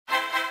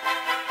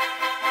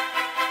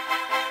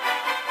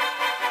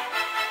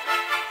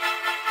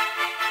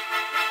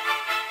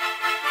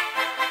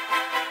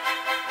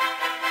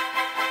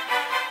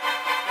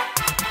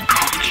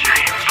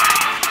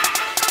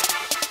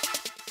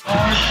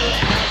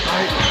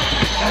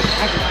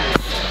everything.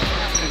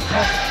 And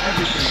test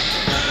everything.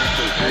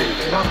 Hey, if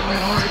you're not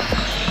playing hard,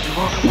 you're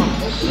welcome up.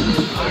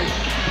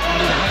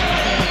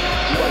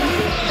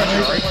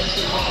 Alright,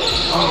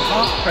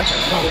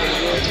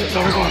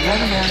 so we're going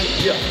man-to-man.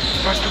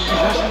 First couple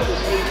possessions.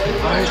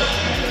 Alright,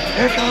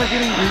 if y'all are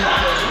getting beat,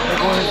 we're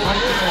going as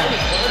right as hell.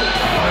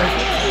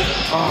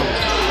 Alright,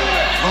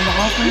 on the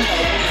offense,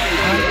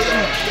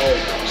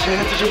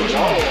 shit at the dribble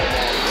zone.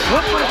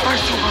 Look for the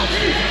first 2 runs.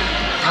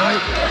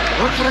 Alright,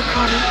 look for the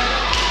cutter.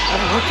 And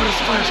then look for the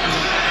splash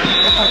screen.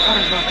 If that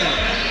cutter's not there.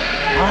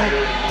 Alright.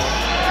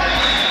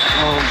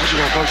 What you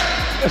got, coach?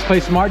 Let's play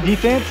smart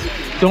defense.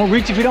 Don't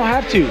reach if you don't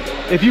have to.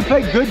 If you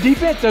play good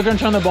defense, they're going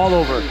to turn the ball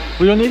over.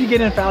 We don't need to get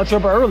in foul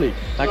trouble early.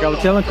 Like I was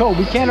telling Cole,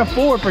 we can't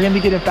afford for him to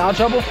get in foul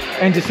trouble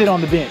and to sit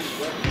on the bench,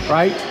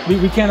 right?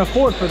 We can't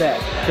afford for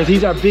that because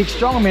he's our big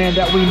strong man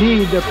that we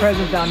need their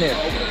presence down there.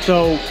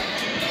 So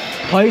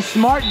play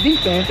smart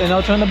defense and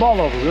they'll turn the ball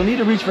over. We don't need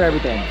to reach for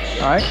everything,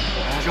 all right?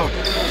 Let's go.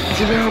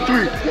 TNBA on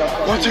 3.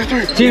 1, 2,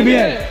 3.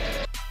 TNBA.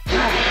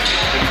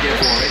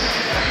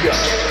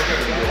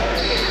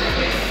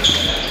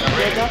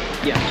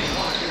 Yeah.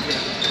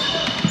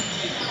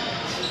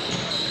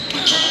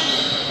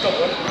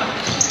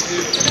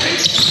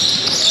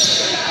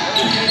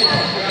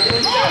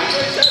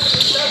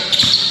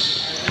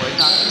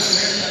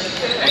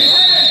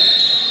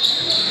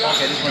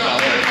 Okay, this one's out.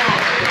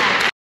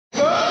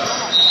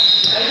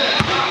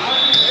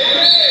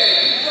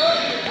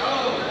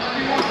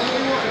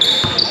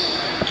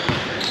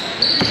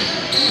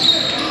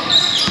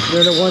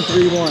 They're in a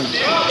 1-3-1.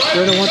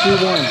 They're in a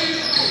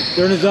 1-3-1.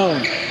 They're in a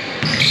zone.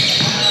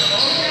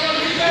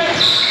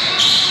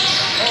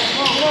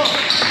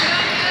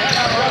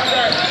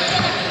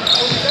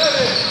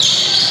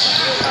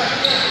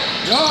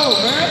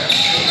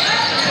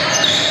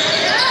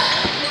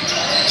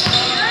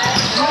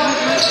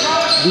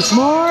 Be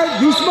smart,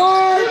 be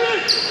smart.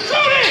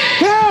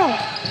 Count.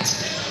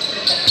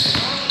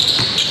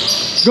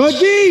 Good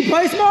D,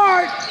 play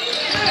smart.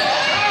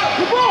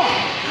 Come on,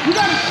 you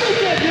gotta shoot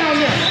that down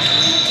there.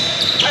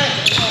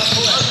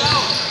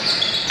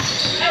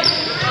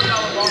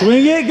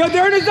 Swing it, go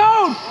there in the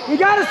zone. We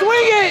gotta swing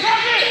it.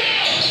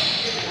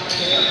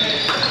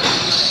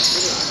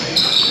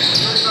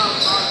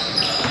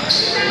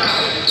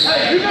 Hey,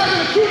 you're not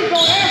gonna shoot it,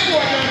 don't ask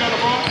for it down on the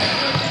ball.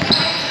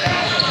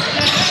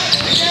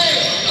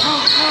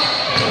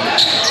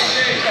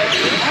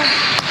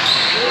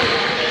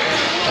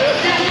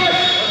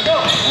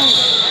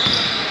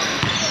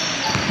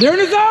 They're in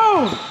the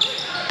zone.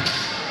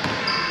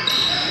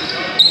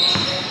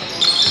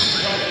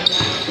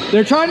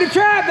 They're trying to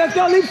trap. That's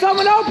gonna leave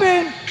someone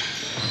open.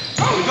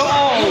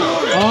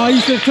 Oh, you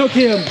should have took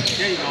him.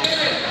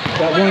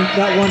 That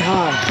one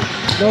high.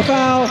 No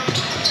foul.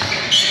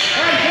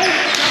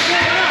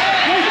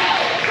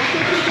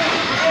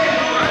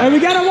 And we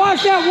gotta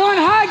watch that one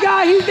high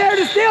guy. He's there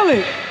to steal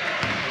it.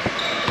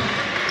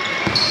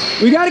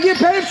 We gotta get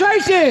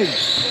penetration.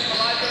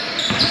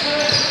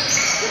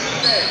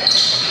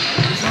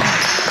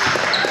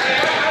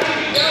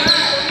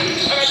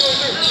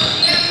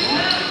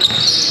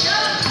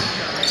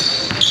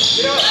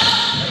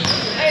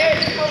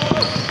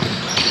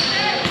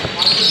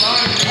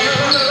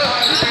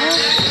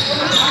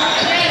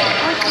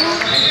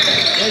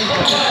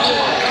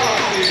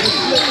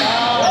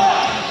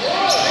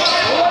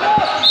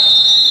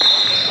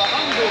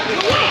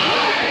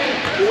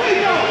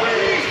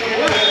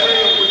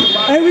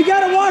 Hey, we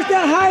gotta watch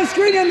that high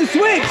screen and the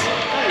switch.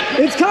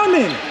 It's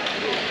coming.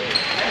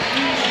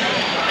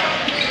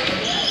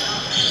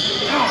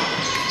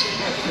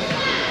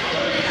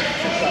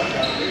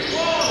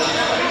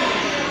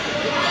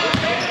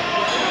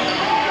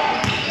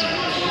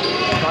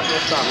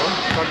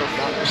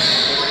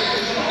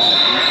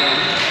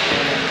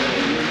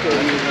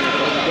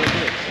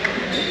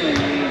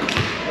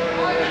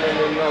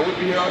 We'll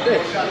be here all day.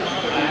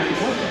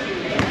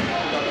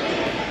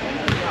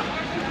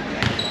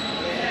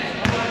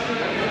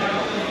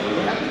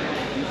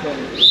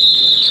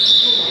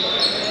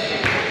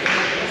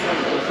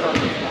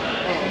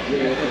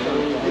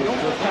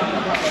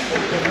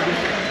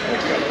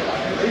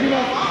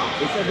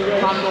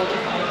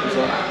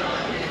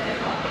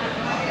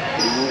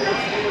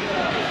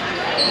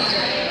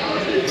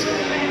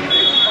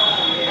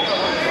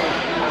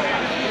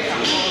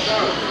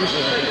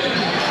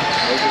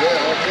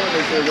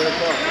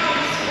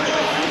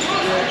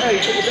 Hey,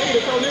 the day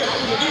that's on there, I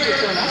was a video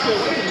friend. I still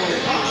waiting on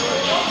it.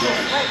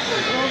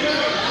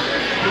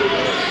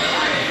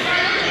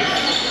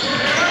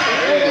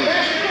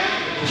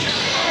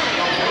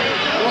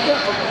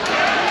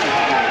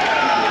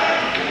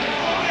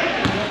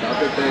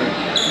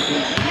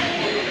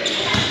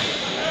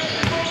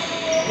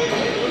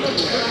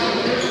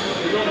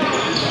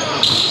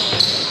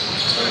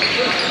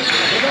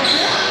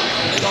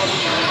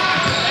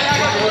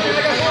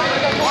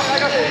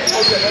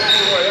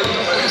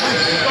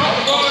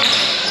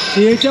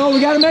 CHO, we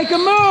gotta make a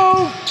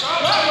move.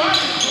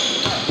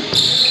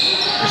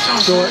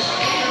 Short.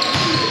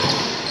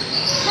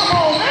 Come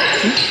on,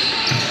 man.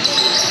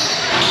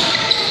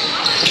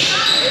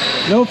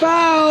 No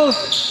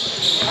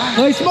fouls.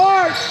 Play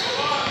smart.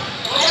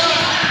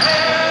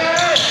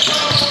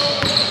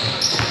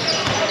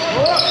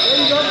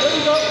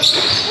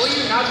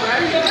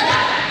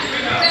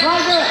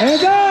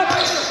 Hands up.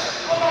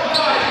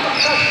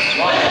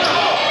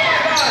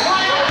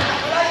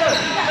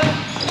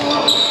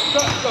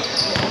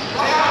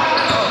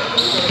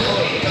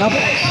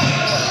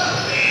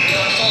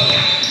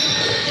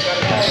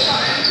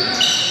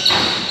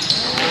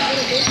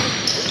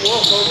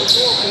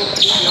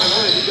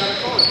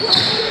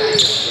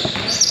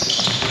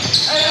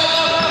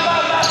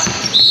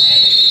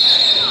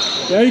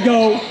 There you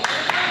go.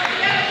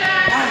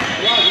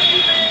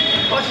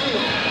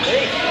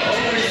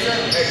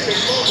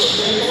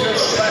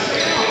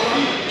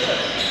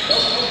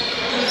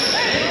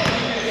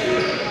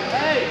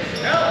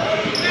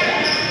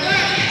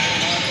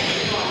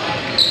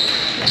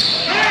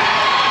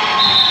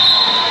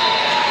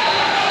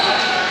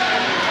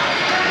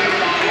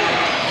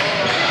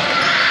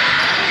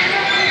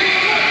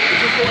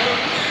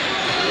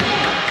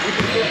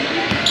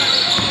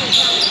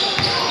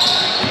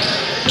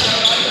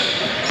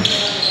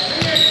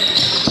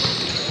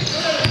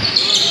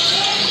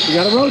 You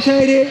gotta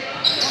rotate it.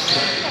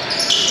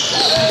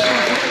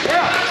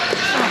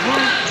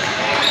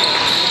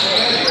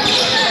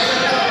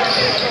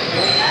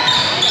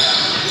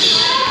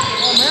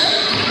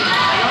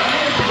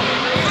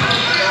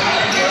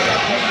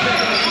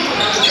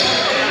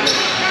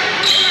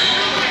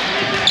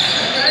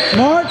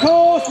 Smart,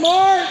 Cole,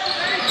 smart.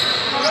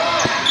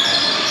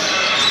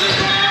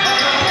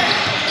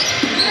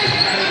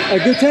 A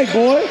good take,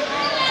 boy.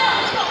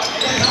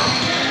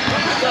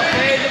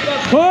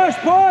 Push,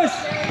 push.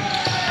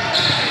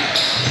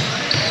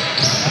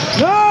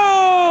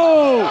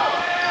 No!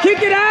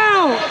 Kick it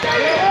out!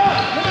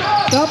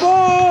 Stop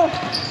ball!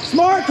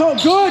 Smart Cole,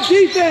 good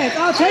defense.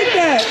 I'll take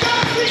that.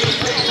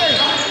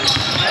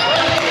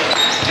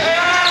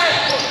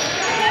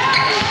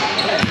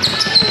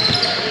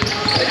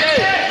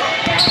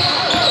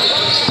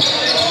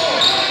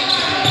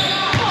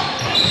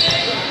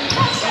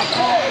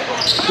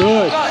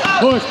 Good.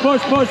 Push,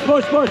 push, push,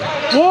 push, push.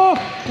 Wolf,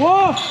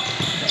 Wolf.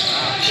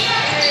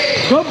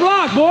 Good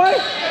block, boy.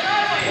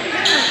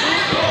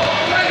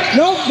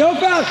 Nope, no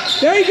foul.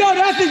 There you go.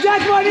 That's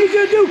exactly what I need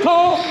you to do,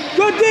 Cole.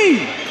 Good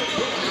D.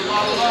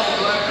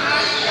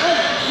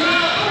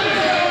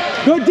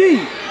 Good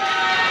D.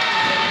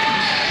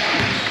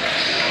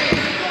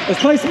 Let's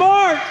play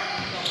smart.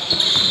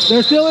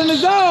 They're still in the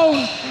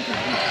zone.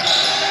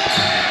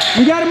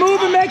 We got to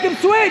move and make them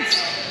switch.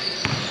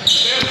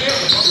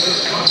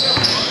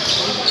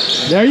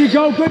 There you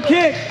go. Good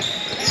kick.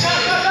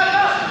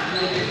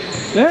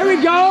 There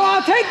we go.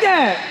 I'll take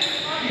that.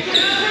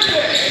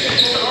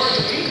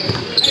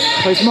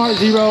 Play smart,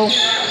 0.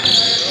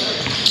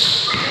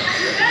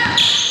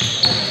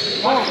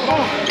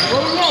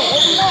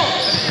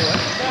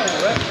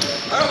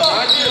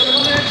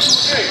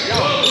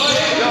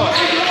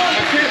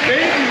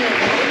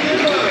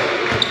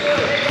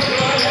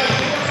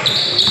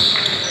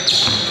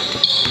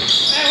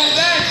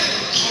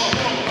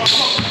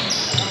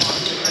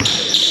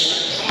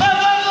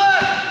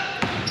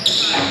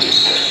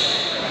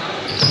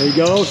 There you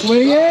go.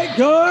 Swing it.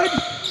 Good.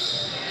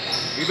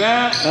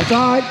 Rebound. That's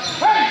all right.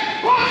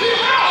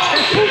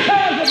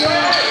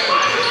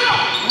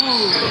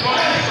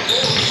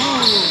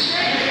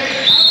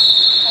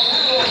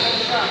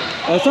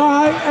 That's all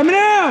right.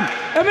 Eminem!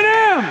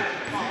 Eminem!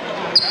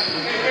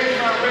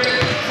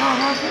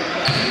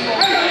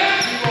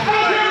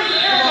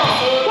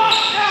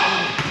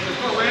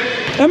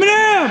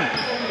 Eminem!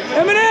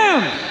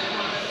 Eminem!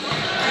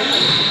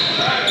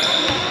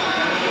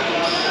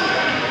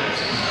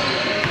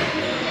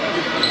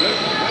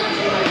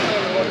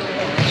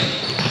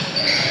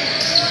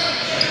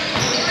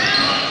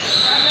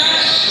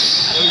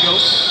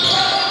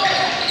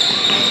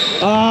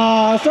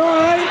 That's all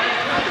right.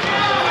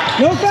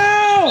 No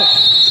foul.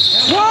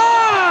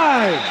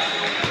 Why?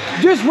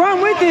 Just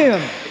run with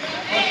him.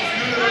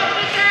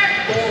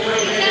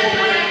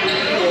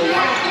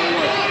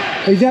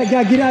 He's got to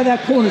get out of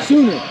that corner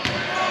sooner.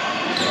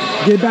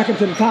 Get back up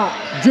to the top.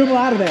 Dribble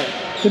out of that.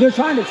 So they're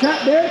trying to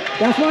trap there.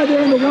 That's why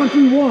they're in the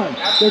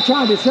 1-3-1. They're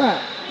trying to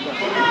trap.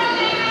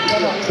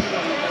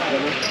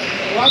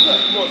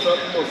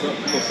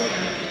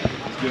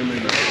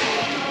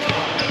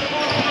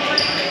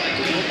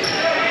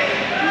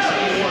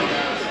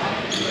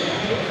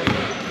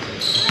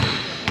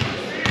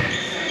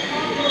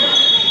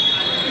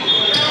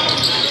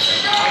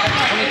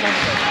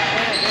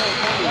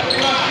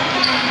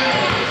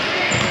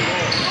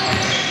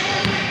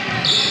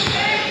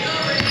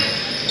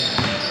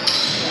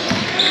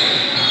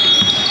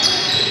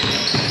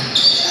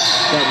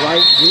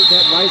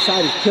 That right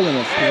side is killing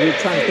us because we're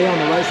trying to stay on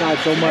the right side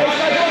so much.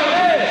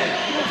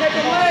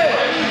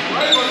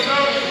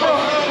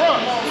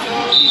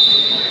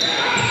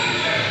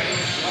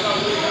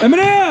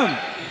 Eminem!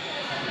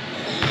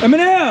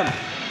 Eminem!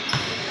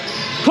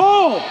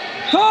 Cole!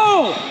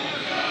 Cole!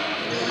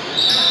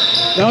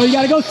 No, you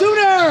gotta go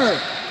sooner!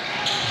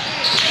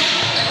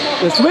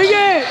 Let's swing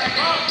it.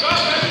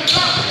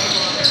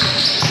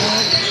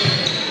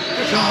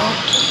 Good job.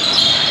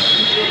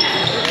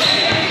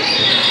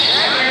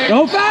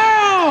 Don't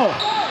foul.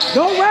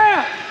 Don't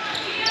wrap.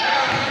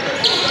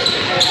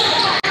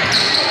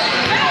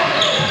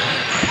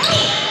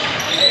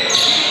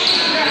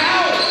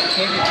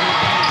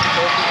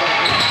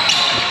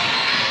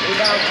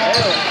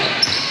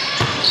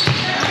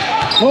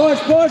 Push,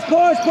 push,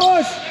 push,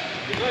 push.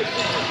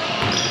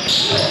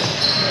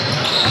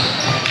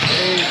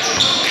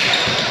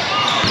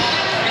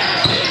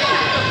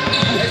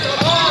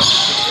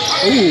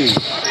 Ooh.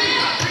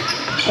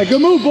 Hey,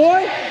 good move,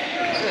 boy.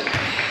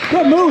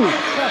 Good move.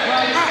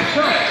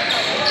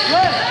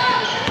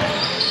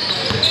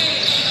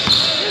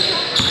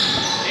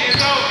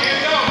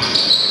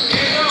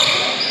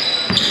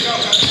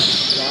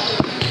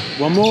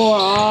 One more.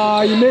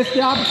 Ah, you missed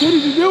the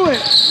opportunity to do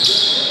it.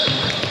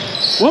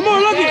 One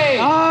more, look at it.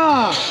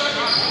 Ah.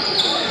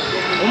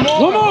 One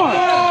more. One more.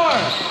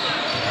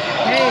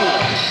 Hey.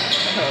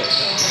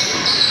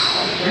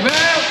 Rebound.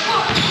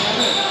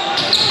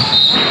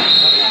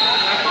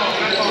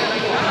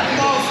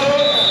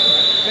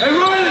 Hey,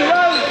 run it,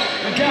 run it.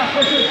 Good job,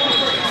 push it.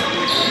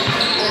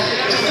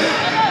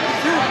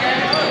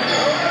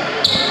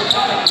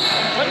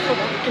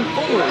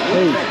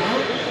 Hey.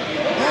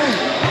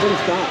 Better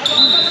stop.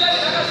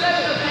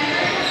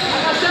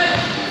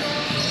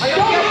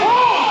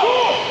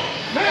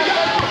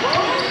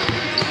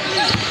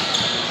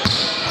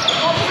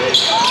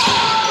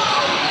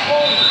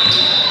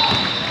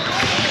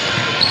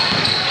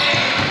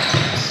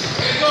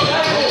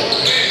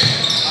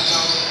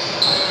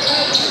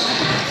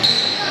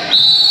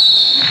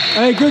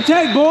 Hey, good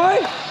take, boy.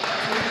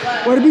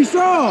 Way to be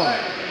strong.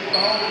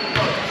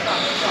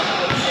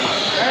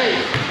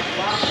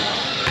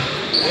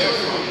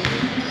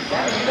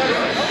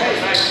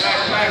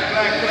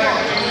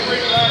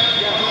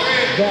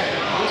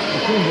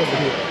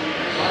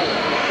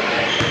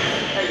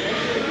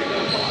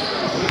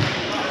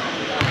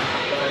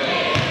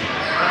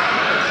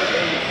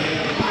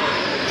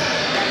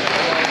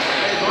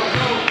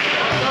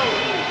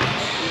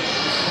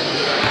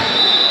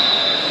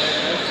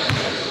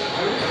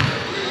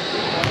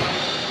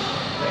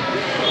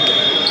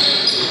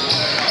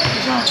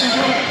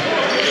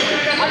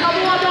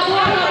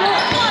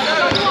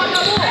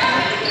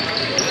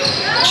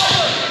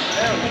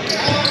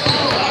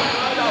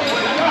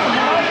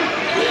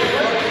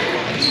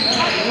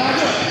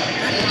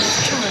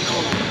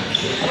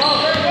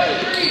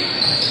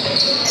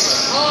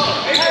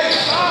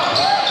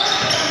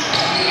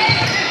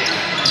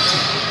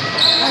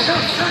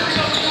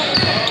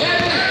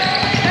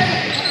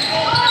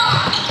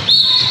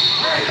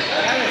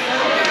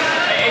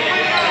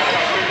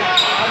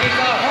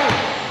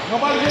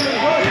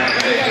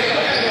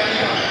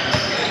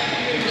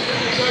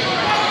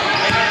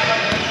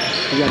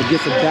 We got to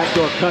get some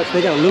backdoor cuts.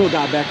 They got a little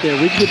guy back there.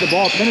 We can get the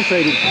ball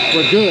penetrated.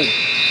 We're good.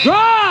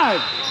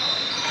 Drive!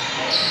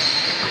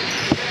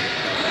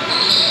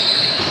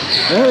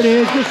 There it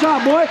is. Good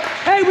shot, boy.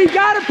 Hey, we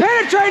got a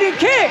penetrating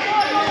kick.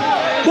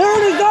 They're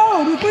in the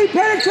zone. If we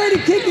penetrate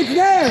and kick, it's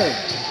there.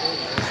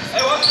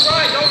 Hey, watch the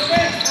right. Don't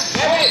swing.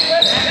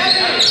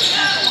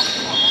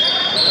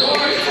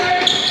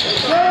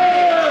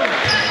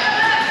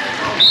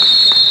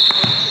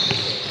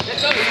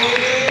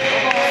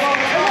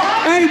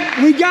 Hey,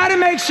 we got to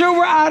make sure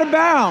we're out of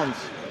bounds.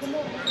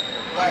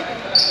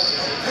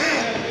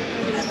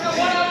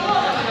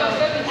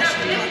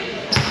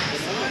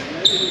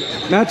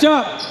 Match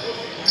up.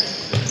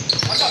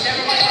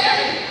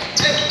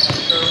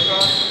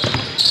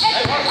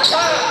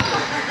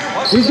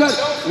 He's got,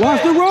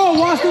 watch the roll,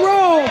 watch the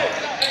roll.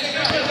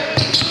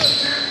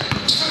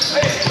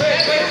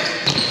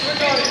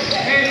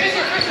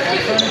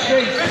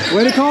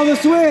 Way to call the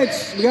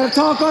switch. We got to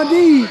talk on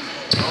D.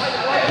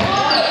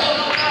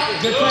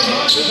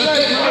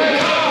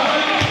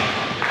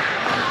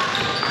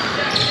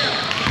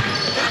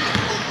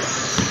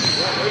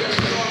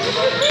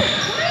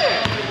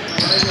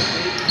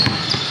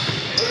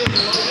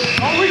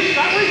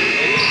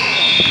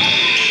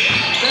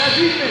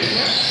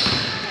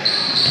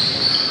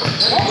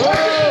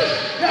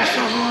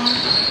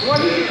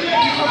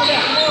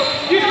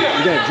 You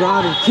got to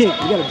drive and kick.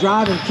 You got to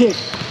drive and kick.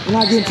 We're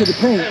not getting to the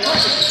paint.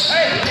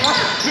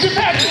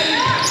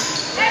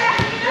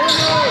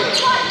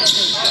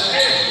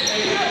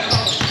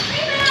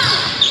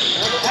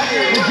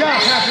 Good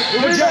job,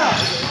 Patrick. Good job.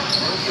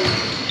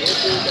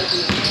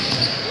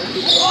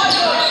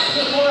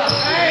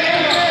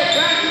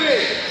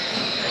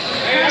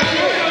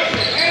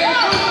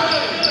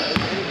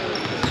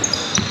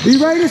 Be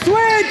ready to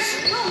switch.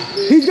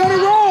 He's going to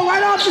roll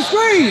right off the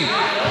screen.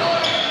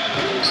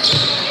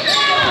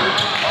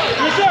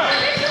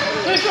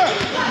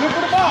 Look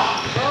for the ball.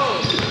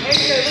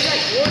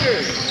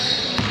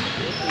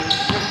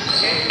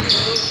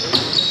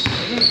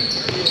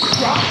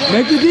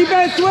 Make the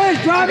defense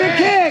switch. Drive and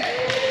kick.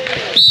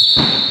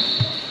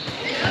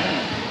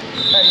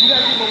 Hey, you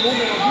gotta keep a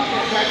movement on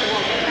defense.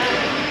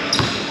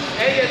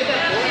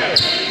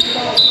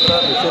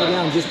 Settle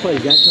down, and just play.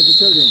 Zach,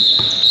 concentrate in.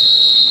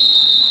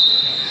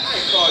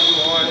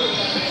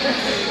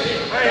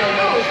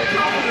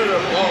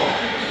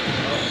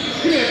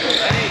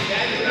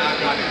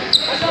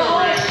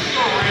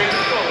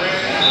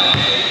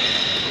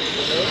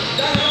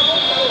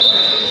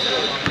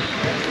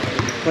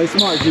 Play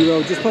smart,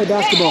 Zero. Just play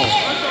basketball.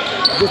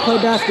 Just play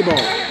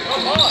basketball.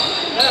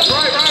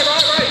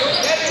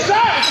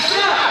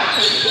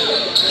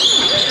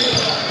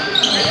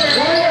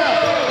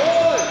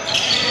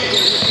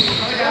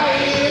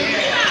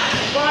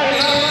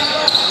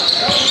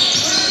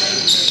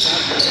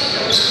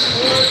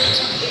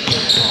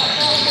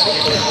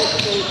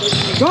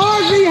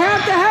 Guards, you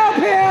have to help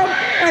him.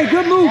 Hey,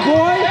 good move,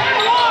 boy.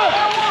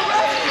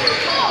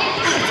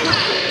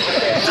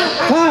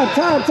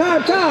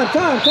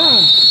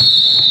 Time.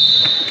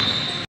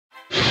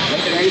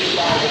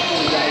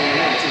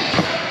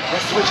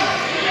 Let's switch it.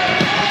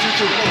 1, 2,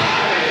 2.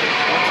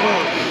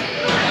 12.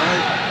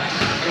 Alright?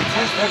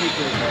 Contest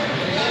everything.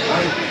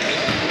 Alright?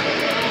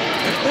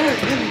 If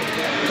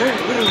they're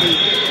literally,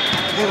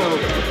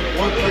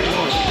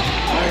 1-3-1.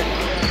 Alright?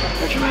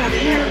 If you have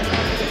here,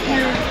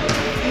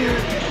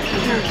 to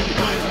the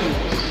guys move.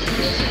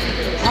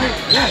 Right?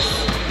 Yes.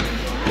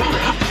 You don't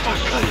have to start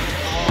cutting.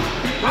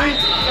 Right?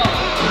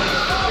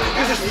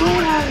 Because as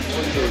soon as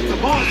the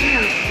ball's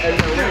here,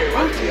 they're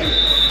rotating.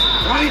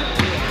 Right?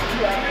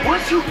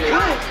 Once you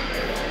cut,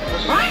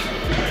 right?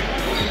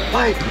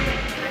 Like,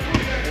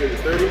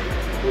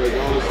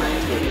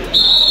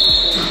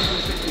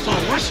 so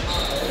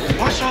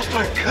once y'all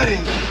start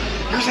cutting,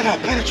 using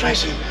that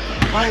penetration,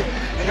 right?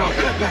 And y'all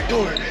cut back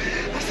door,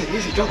 that's an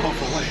easy jump off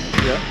for one.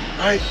 Yeah.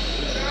 Right?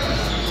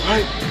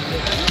 Right?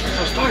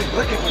 So start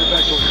looking for the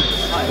back door.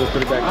 Look for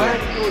the back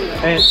door.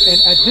 And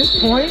at this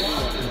point,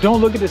 don't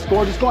look at the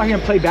score. Just go out here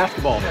and play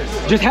basketball.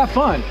 Just have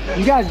fun.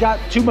 You guys got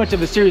too much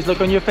of a serious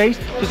look on your face.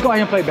 Just go out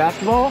here and play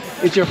basketball.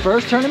 It's your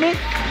first tournament,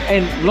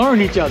 and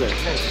learn each other.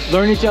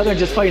 Learn each other and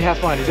just play and have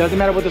fun. It doesn't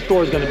matter what the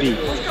score is going to be.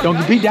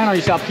 Don't beat down on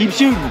yourself. Keep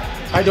shooting. All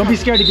right, don't be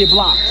scared to get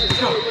blocked.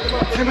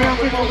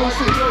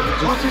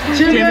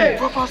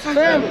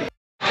 TNBA.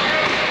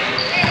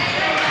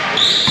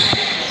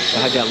 I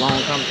had that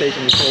long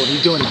conversation with Cole.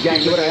 He's doing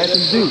exactly what I asked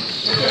him to do.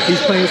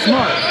 He's playing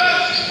smart.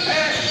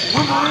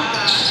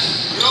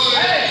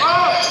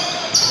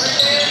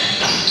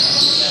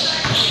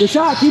 Good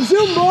shot. Keep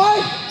shooting,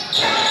 boy.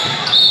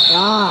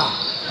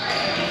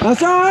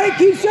 That's all right.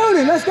 Keep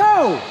shooting. Let's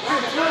go.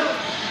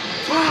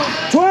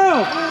 12.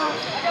 12.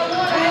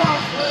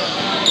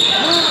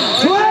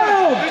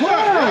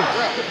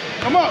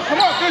 Come on,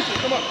 Christian,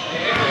 come on.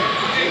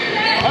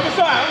 Other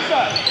side.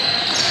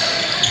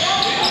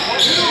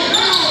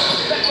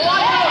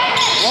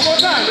 One more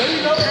time, there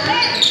you go.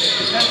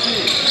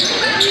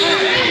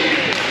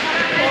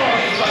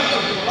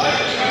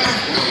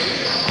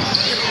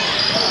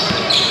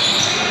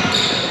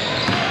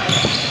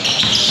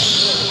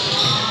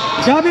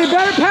 Gotta be a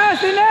better pass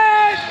than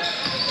that.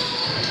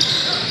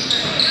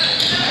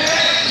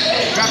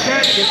 Got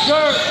that? Yes,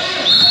 sir.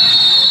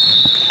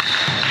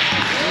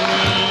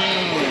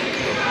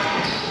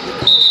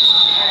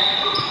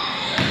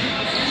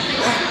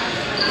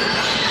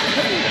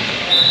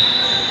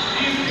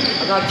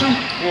 I got two.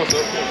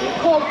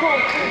 Call.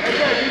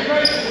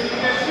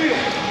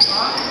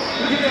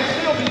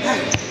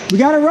 We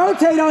gotta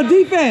rotate on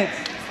defense.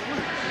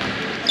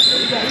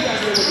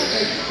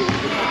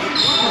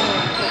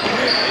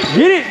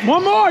 Get it!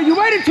 One more! You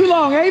waited too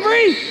long,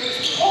 Avery!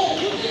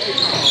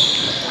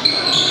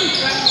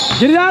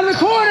 Get it out of the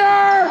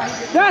corner!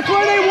 That's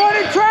where they want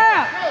it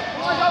trapped!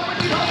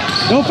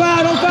 Don't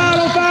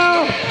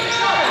foul!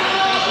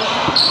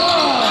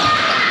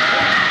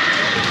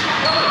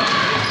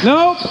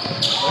 Nope!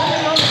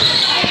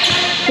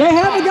 They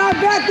haven't got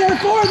back there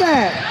for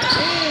that!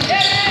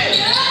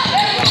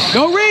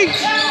 Go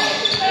reach!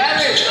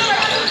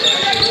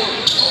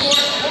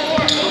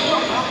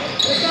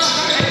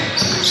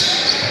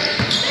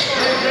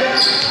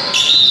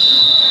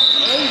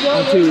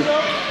 1, 2.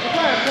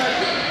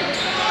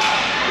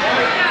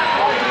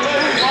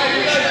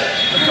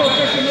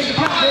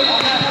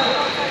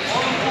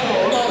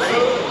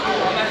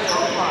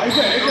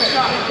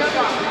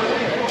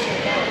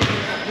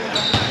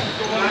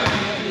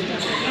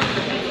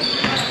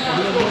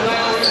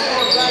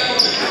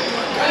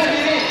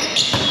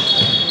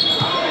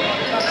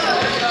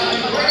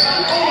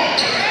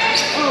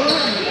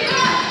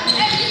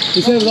 He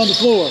said it was on the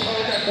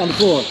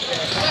floor.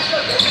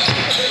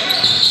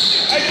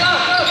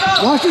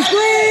 Watch the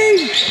screen!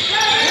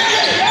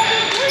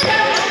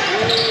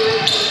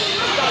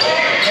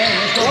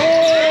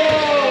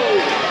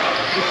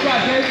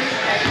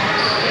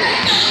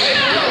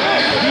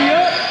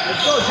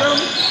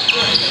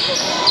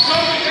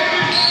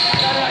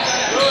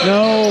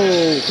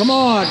 No, come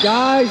on,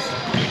 guys.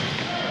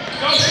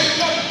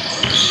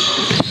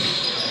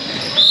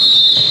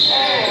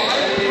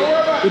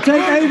 You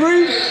take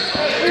Avery.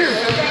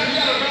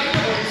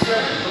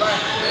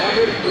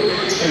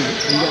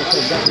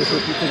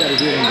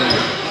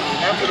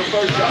 After the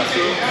first shot,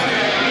 sir.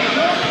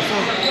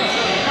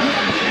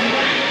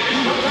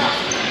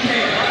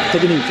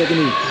 Take a knee, take a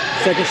knee.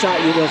 Second shot,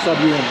 they'll sub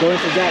you in. Go in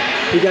for Zach.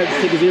 He got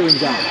to take his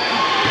earrings out.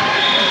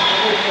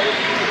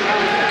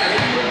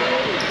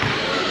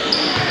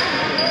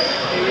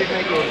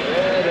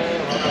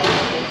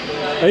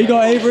 There you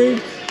go,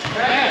 Avery.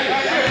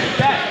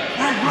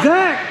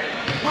 Zach!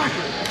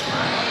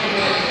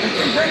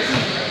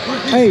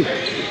 Hey.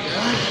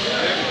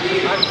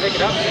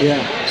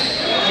 Yeah.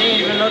 He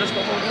didn't even notice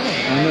the whole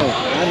game. I know.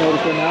 I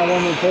noticed it. Now I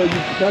want to tell you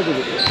because of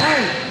it.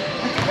 Hey,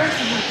 that's the rest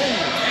of my thing.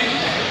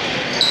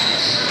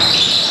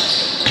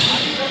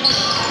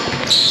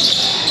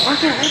 Right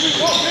there, Avery.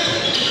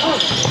 Oh.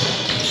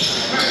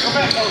 Come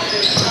back.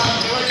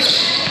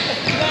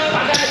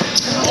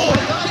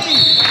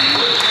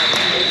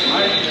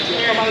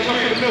 Somebody come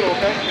to the middle,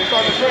 okay? They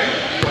start the train.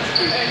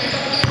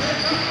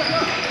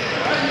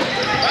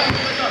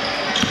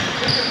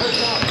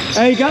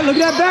 Hey, look at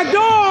that back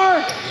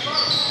door!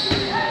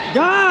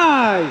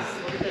 Guys!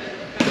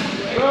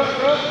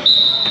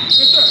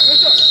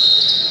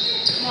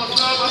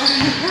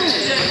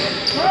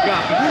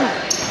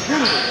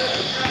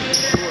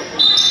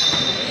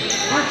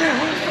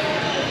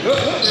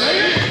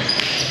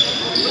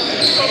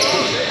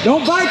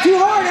 Don't bite too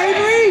hard,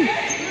 Avery!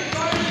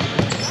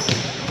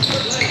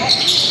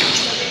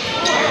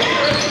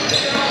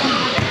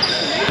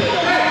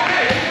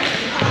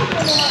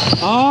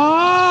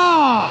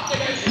 Ah!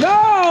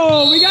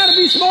 No! We gotta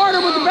be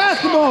smarter with the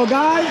basketball,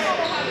 guys!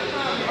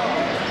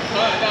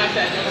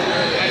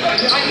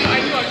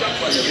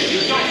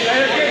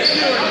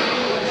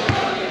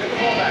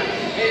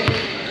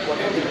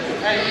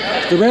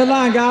 The red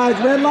line, guys,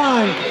 red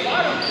line.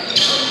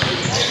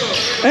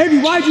 Avery,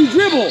 why'd you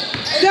dribble?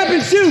 Step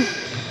and shoot.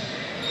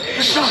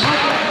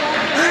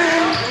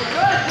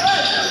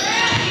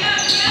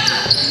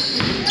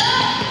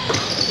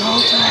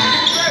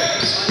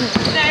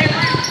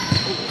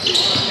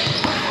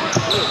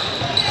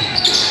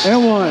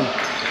 And one.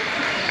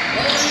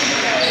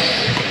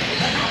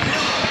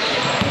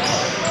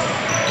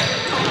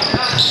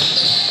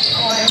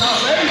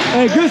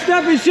 Hey, good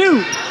step and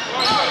shoot.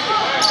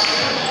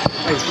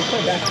 Hey, just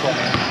play basketball,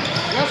 man.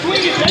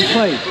 Just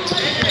play.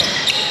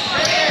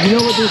 You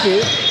know what this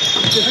is?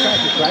 It's just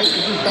practice, right? It's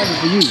just practice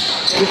for you.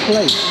 Just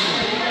play.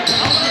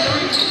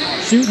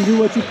 Shoot and do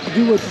what you're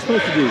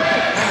supposed to do.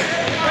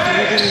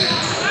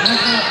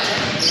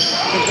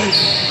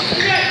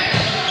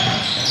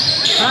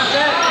 Drop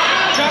that!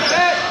 Drop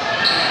that!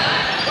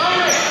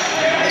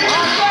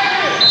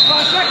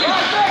 5 seconds!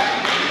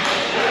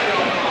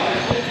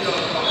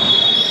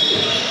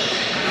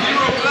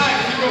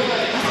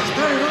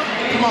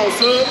 Come on,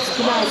 subs.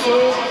 Come on,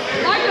 subs.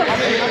 How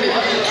many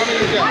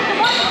is that?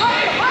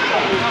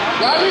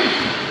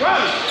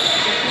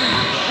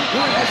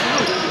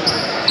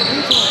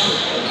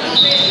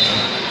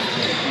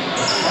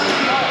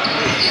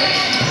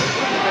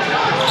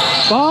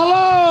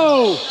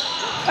 Follow!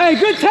 Hey,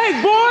 good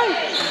take, boy!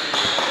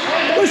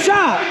 Good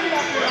shot!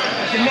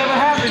 That can never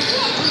happen.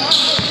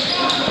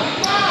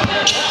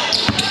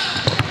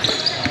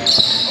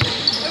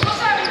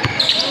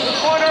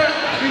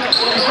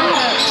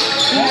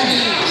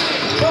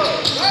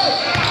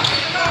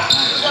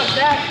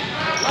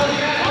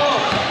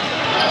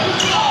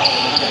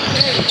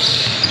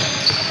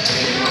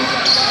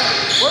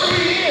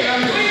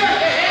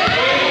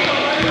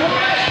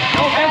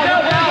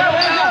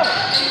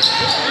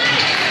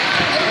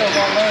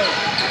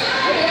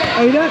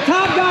 Hey, that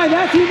top guy,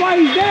 that's why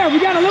he's there. We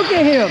got to look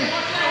at him.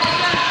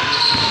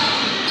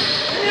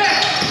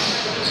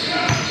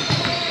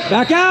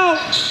 Back out.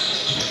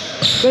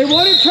 They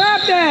wouldn't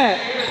trap that.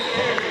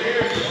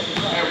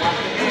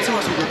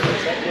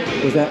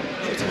 What's that?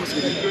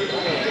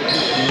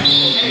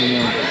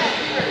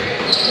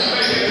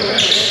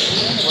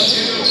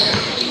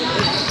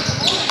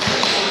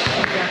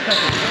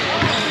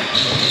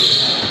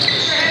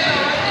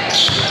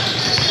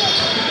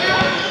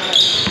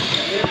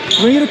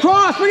 Bring it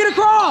across, bring it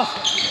across!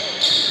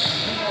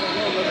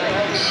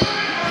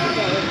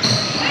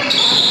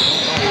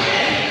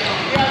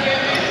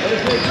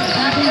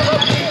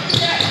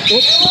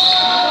 Oops.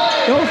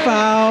 Don't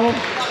foul.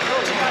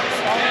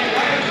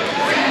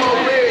 Zero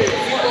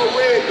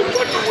red. The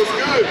bucket was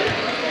good.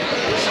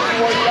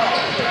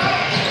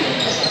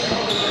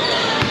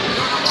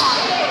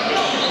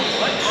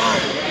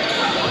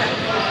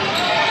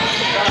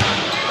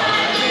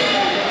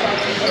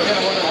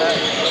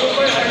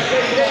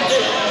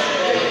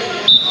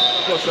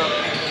 What's up?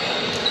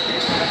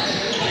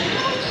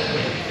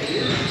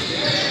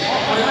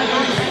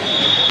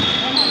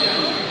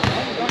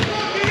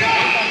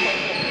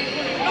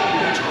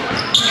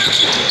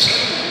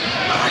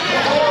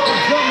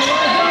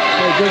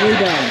 Hey, good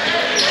rebound.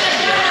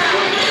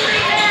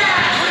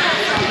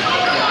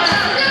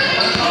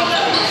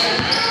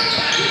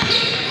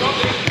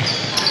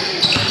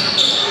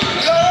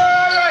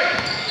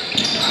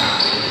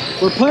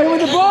 We're playing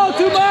with the ball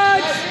too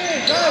much.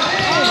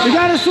 We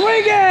gotta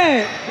swing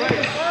it.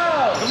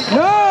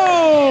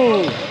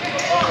 No.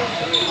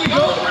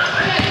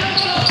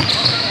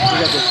 We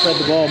got to spread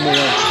the ball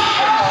more.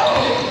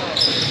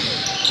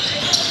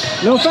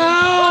 No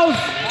fouls.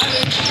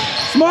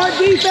 Smart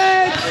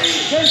defense.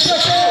 10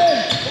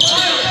 seconds.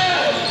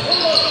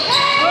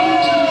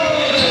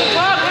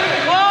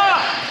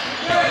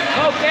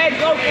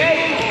 Go,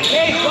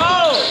 Katie, go!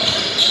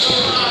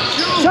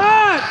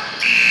 Shot.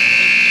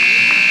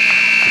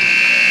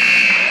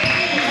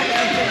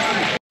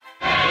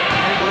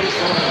 Everybody's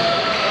going.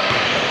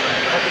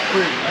 Have a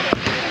breathe.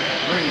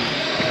 Breathe.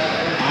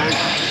 Alright?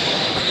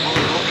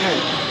 Okay.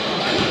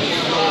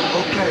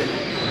 Okay.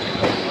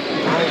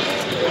 Alright?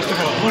 I still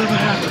got a whole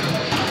other half.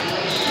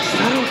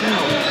 Settle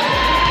down.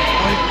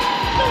 Alright?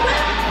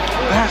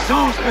 Bad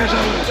zone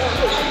specialist.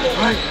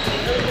 Right?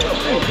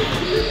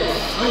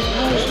 Right,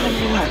 now it's time to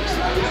relax.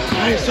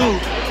 Alright, so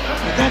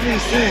with that being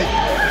said,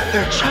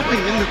 they're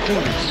trapping in the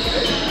corners.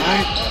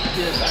 Alright?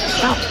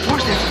 Stop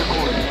forcing into the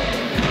corner.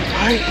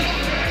 Alright?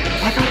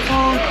 Like I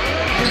told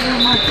you,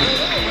 Michael.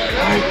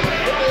 Alright?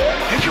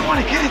 If you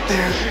want to get it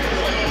there,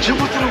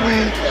 dribble to the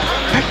wing,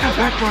 make that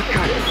backdoor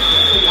cut.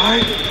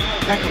 Alright?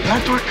 Make a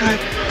backdoor cut.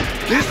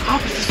 This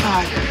opposite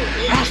side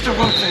has to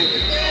rotate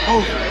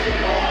over.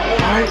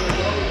 Alright?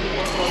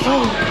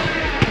 So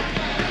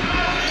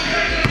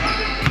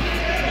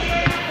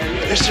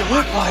it should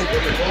look like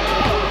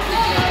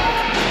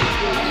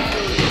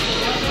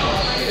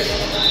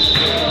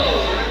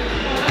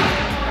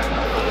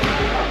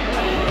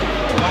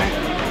right?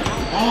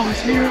 Ball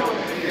is here.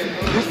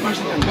 This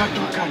person can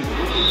backdoor cut it.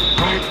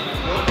 Right?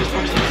 This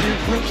person ten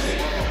flips.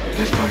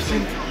 This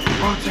person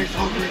rotates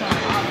over.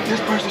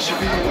 This person should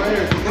be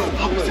this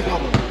opposite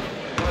of them.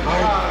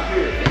 Right?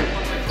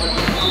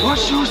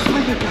 Once you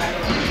swing it back,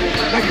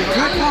 make a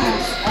good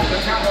pass,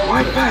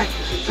 right back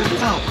to the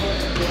top.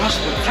 I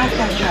should attack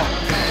that gap.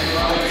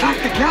 Attack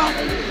the gap.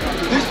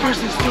 This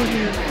person's still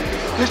here.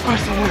 This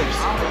person lives.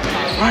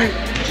 Right?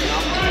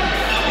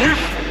 If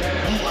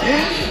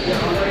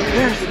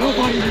there's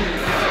nobody here,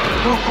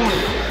 go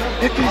corner.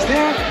 If he's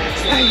there,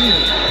 stay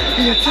here.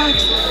 He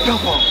attacks,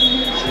 jump off.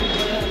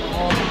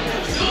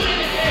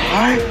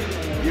 Alright?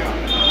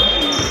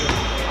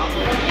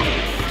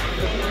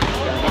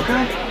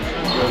 Okay?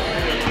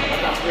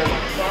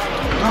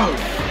 Bro,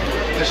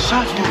 the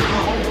shots will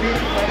come,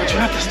 but you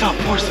have to stop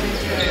forcing.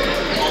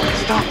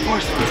 Stop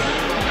forcing.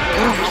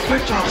 They don't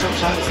respect y'all some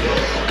shots,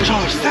 because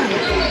y'all are setting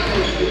them.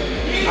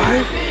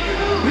 Alright?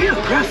 Be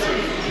aggressive.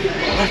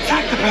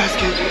 Attack the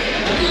basket,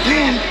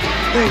 then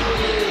they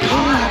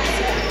collapse,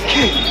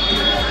 kick.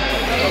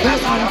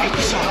 That's how you get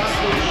the shots.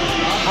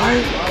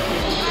 Alright?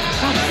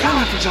 Stop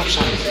selling for jump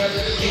shots.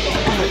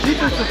 On the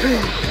defensive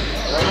end,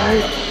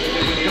 alright?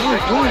 Y'all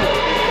are doing it.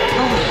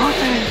 Y'all are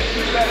rotating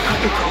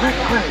the correct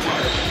way,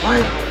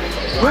 right?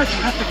 But you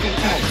have to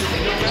contest.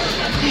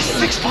 He's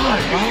 6'5",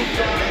 bro.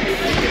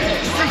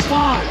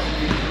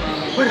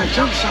 6'5", with a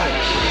jump shot.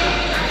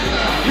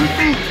 You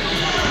think,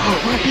 oh,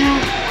 right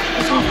here,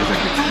 this one was a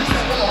contest?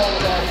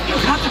 You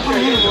have to put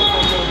it in.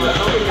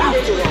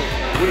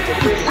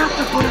 You have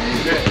to put it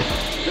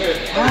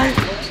in. Right?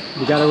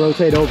 We gotta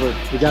rotate over.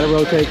 We gotta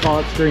rotate, call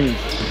it screens.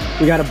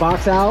 We gotta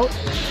box out.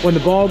 When the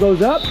ball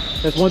goes up,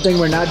 that's one thing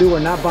we're not doing. We're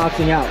not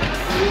boxing out.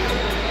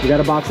 We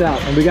gotta box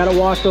out, and we gotta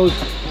watch those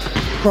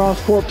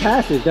cross-court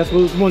passes. That's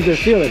what ones they're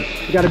stealing.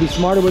 You gotta be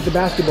smarter with the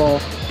basketball.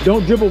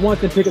 Don't dribble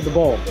once and pick up the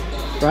ball,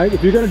 right?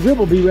 If you're gonna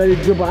dribble, be ready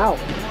to dribble out.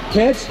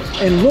 Catch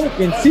and look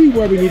and see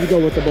where we need to go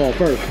with the ball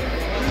first,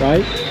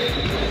 right?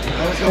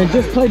 And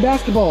just play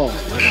basketball.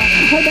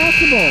 Just play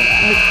basketball.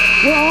 Like,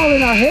 we're all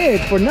in our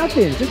heads for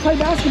nothing. Just play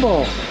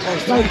basketball.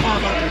 Like,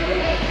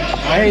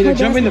 Hey, they're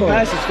jumping the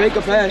passes. Fake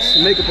a pass,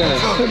 make a pass.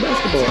 play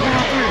basketball.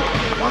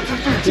 1, 2,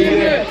 3.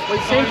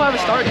 Wait, same five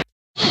is starting.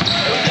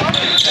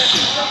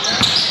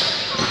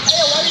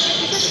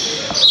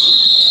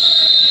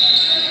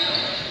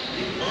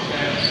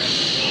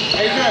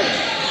 AJ,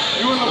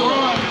 you and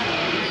LeBron.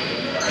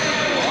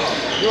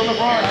 You and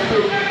LeBron.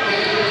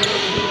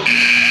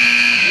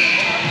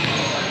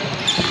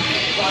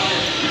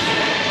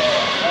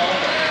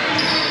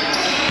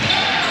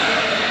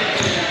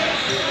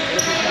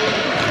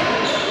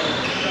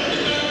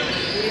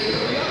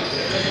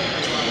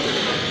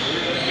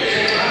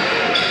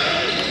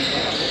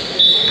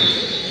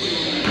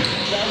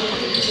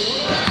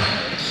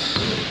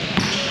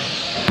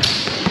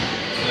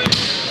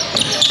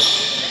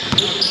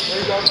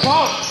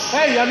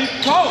 Hey, y'all need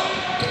to talk.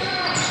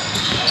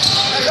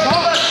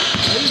 Talk.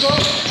 There you go.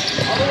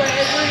 All the way,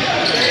 Avery.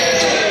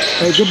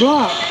 Hey, good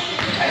block.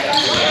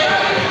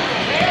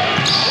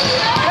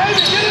 Hey,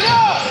 get it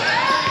up.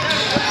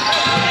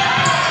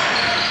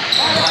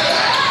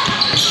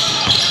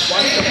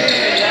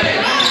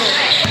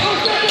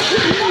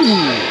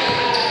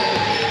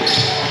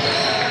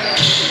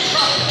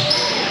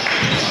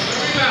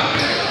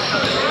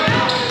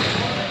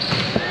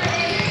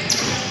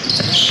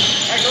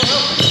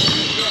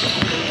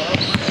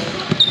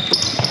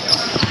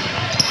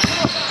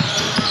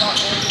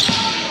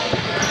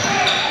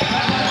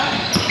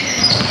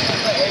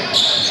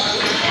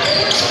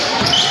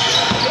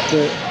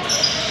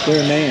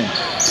 They're a man.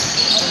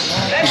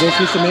 Did they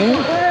switch the man?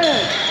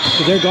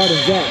 Because they're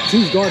guarding Zach.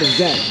 Two's guarding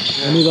Zach.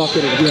 Let me lock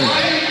it again.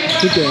 I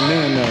think they're a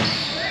man though.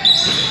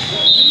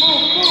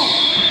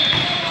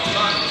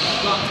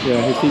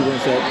 Yeah, his feet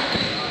weren't set.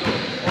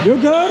 You're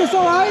good, it's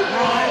all right.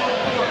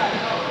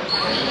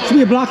 Should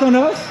be a block on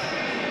us.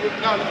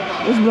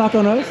 There's a block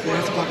on us. Yeah,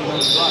 that's a block on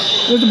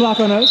us. There's a block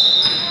on us.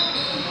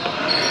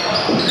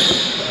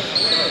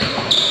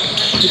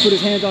 He put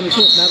his hands on his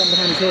hip, not on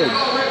behind his head. It's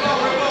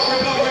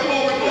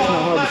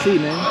not hard to see,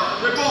 man.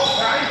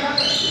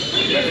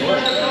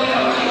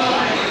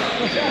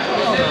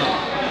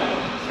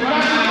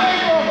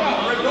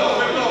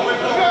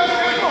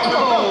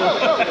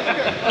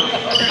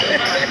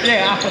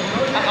 Yeah,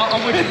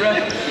 I'm with you, bro. It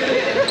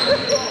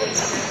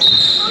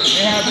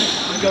happens.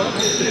 Let's go.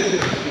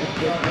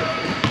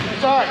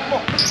 It's all right. Come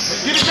on.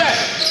 Get it back.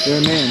 They're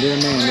a man, they're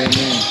a man, they're a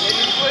man.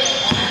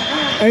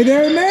 Hey,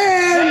 they're a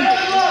man!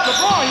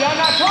 LeBron, y'all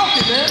not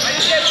talking, man.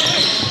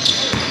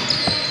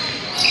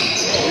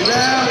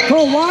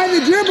 Cole, why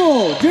the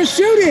dribble? Just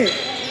shoot it!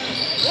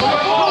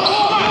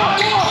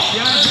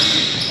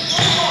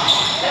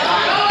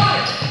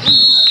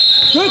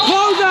 Good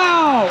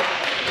closeout!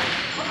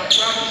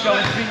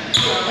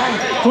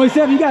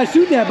 27, you gotta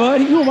shoot that,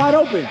 bud. You were wide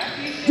open.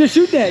 Just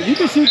shoot that. You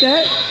can shoot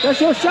that. That's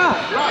your shot.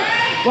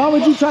 Why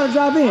would you try to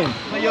drive in?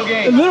 Play your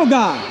game. The little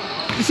guy.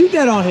 Just shoot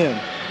that on him.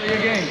 Play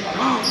your game.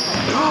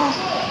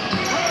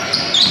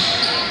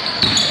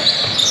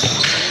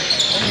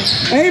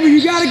 Avery,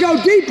 you gotta go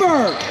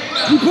deeper.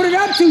 You put it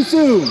up too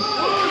soon.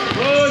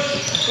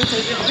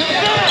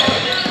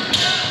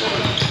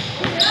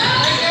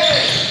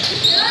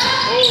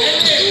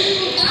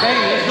 Bang,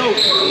 let's go.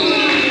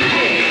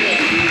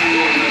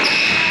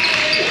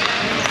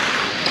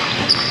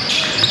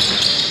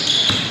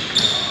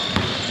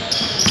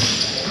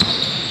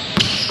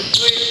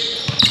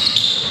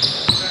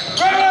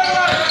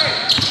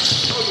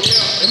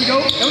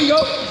 There we go.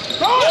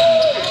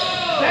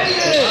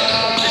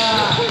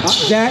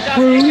 Zach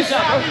Cruz.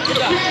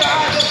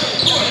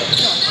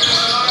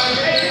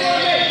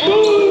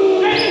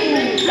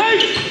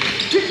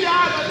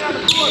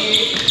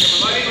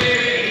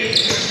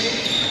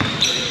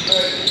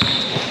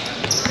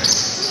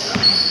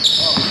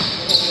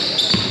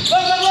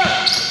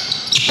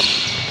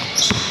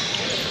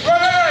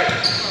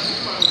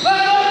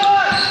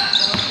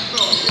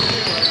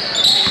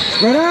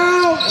 Spread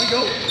out. There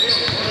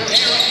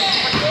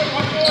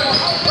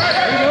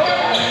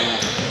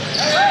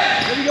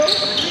we go.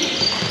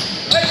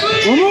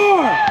 One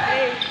more.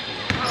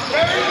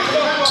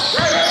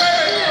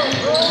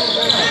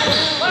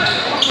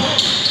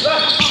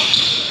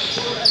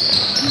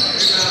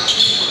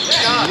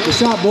 Good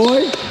shot,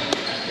 boy.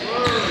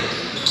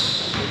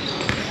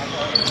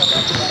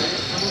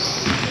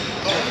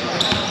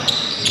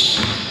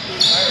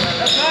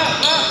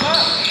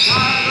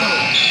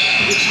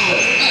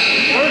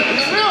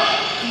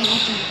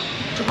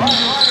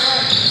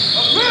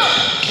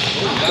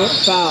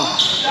 Foul.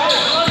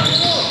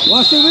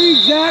 Watch the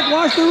reach, Zach.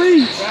 Watch the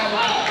reach.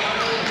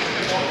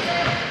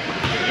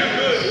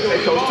 Hey,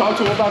 coach, talk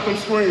to him about them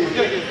screens.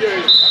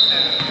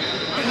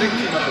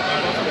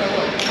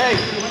 Hey,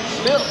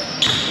 Bill.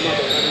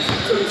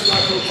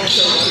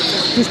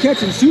 Just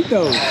catch and shoot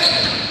those.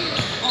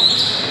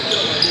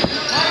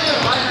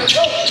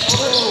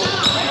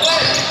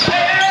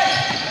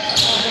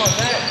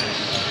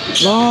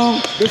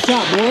 Long. Good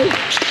shot, boy.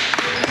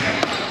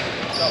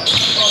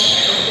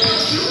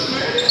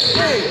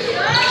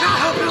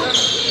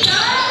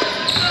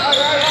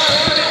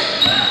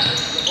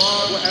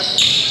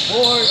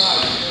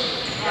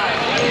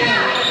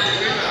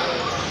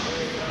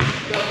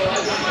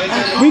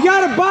 We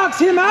gotta box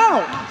him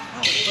out.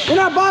 We're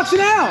not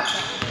boxing out.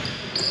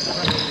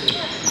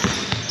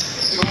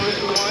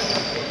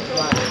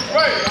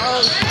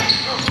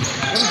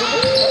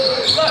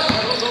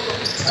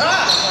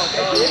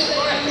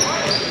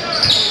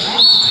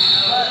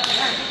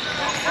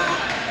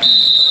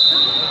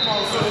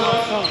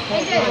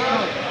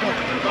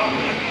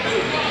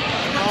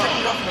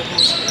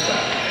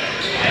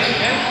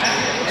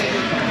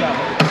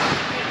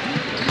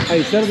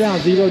 Hey, settle down,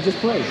 Zero. Just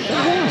play.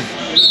 Settle down.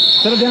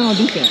 Settle down on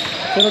defense.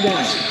 Settle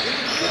down.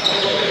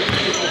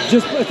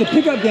 Just, it's a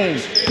pickup game.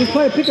 Just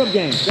play a pickup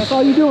game. That's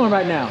all you're doing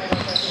right now.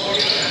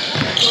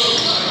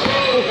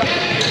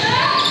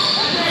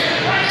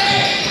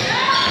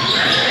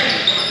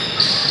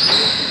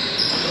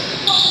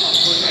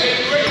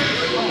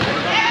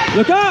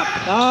 Look up.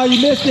 Oh,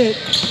 you missed it.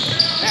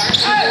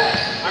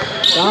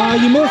 Oh,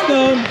 you missed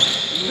them.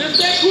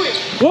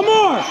 One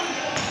more.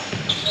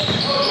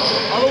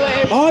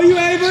 All you,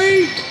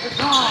 Avery.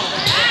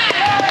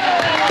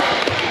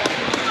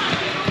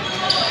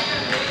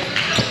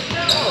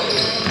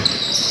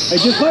 Hey,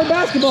 just play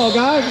basketball,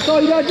 guys. That's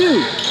all you gotta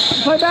do.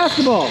 Just play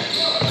basketball.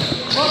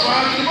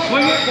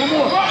 Swing it, one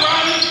more.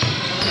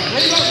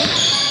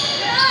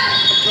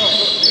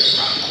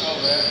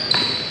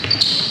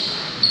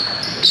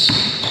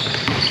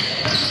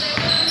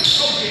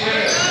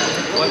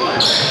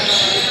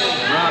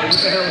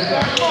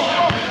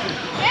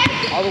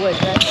 All the way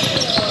back.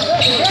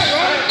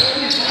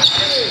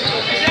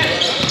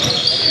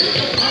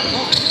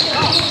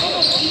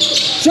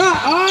 Shot!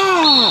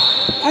 Ah!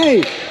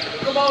 Hey!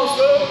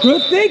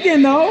 Good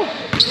thinking, though.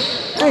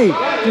 Hey,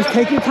 just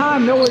take your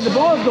time, know where the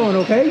ball's going,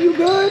 okay? You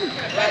good?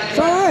 It's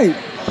all right.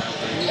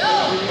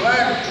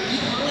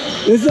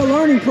 This is a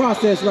learning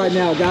process right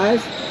now,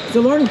 guys. It's a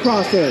learning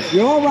process.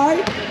 You're all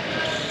right?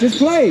 Just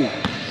play.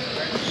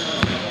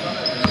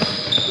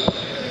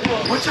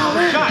 What's y'all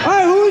in?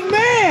 Hey, who's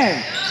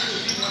man?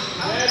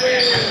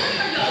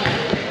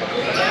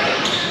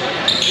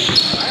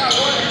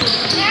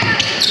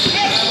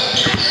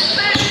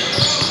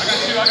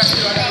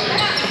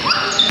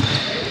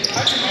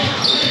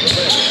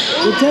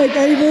 Good take,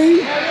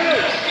 Avery.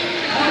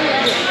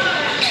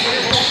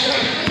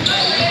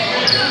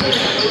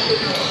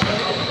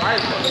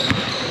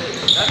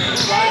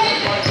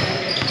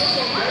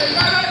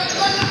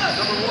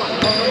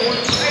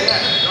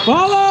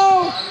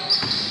 Follow.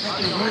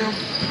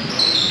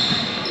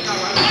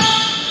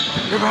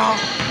 Rebound.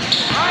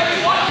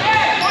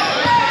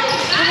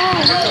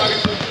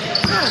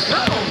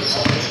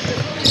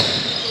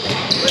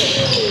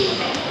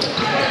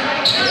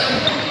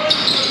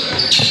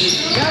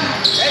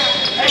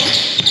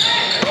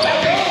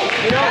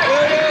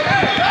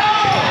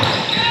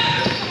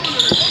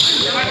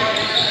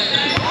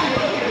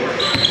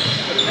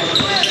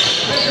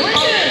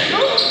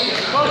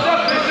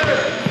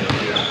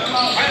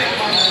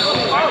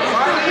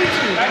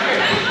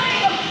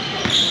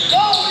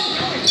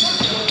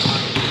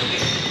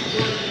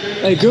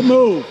 Hey, good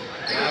move.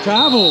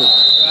 Travel.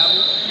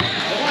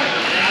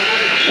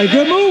 Hey,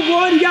 good move,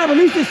 boy. You got to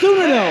release it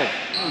sooner, though.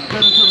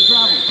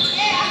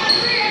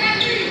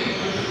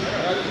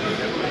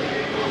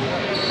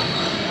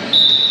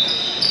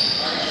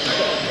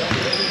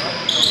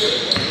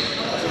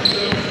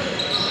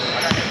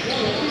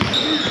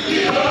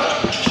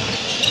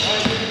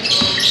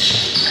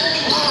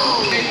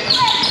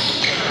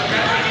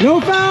 No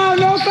foul,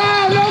 no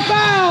foul, no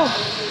foul.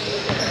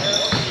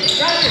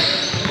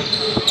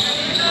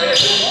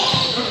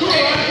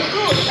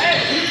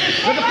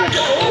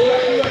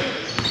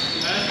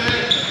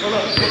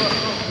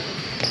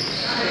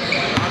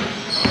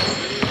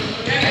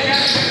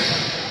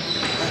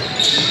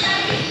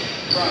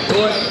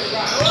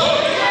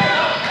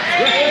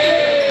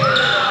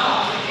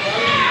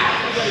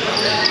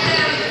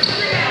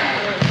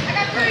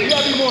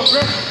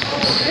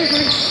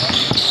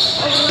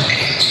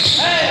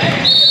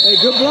 Hey,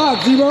 good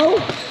block, Zero.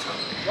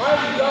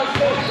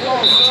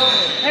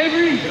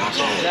 Avery.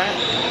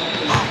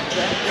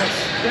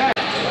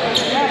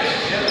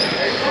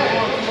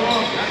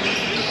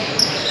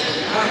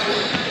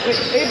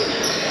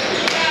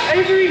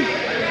 Avery.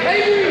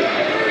 Avery.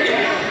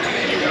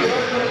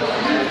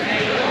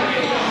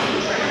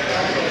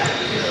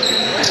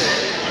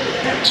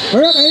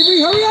 Hurry up, Avery,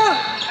 hurry up.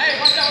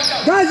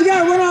 Guys, you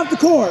got to run off the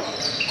court.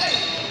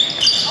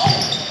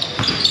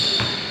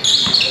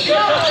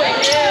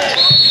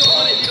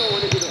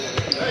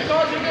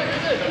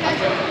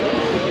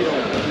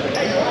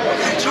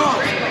 Hey,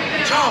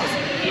 Charles,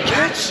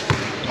 catch,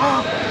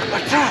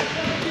 attack.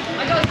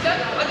 I got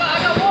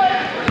one.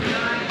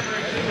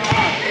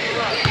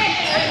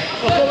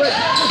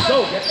 Let's go.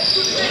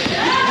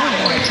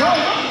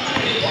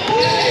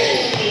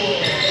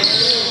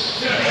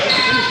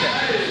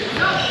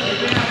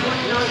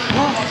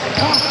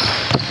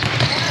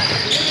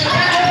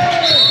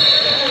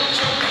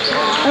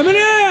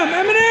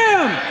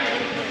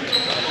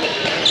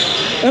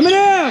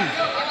 Eminem!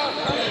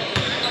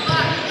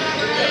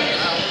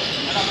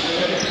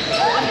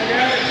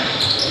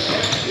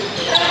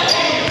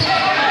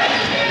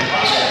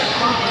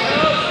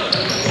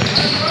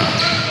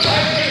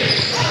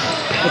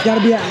 It's got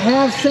to be a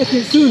half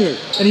second sooner,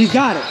 and he's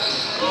got it.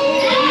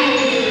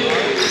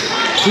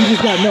 He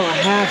just got to know a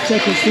half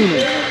second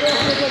sooner.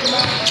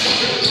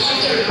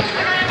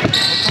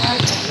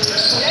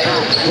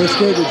 We're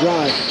scared to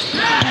drive.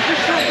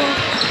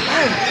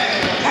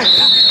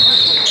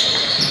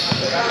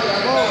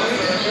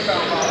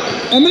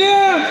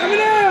 Eminem!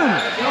 Eminem!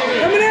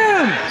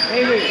 Eminem!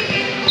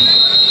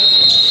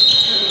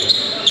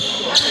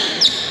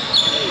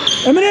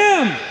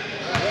 Eminem!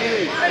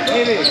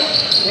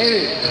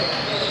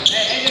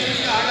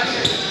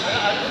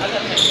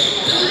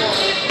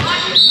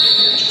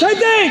 Same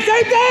thing!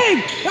 Same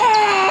thing!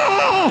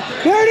 Ah!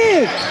 There it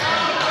is!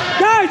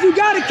 Guys, you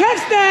gotta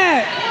catch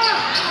that!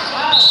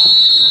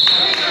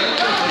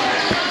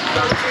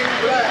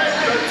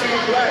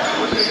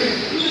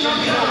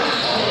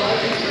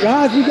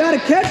 Guys, we gotta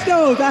catch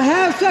those a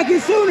half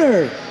second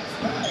sooner. You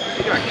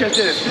gotta catch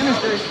that as soon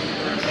as they...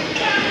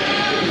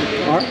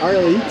 Our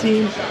elite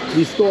team,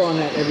 we score on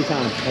that every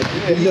time.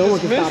 Like, no one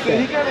can stop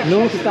that. No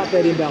one can stop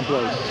that inbound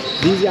play.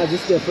 These guys,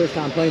 this is their first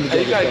time playing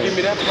together. Hey, you gotta give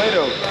me that play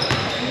though.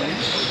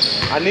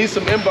 I need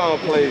some inbound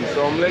plays,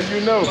 so I'm letting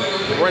you know.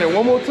 Run it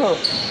one more time.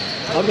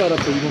 I'll go up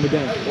for you when we're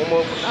done. One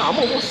more. Nah, I'm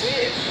almost see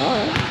it. All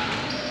right.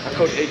 I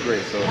coach 8th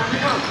grade, so I'm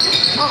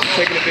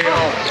taking the big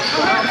off.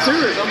 I'm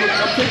serious. I'm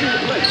taking the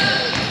play.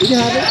 We can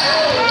have it.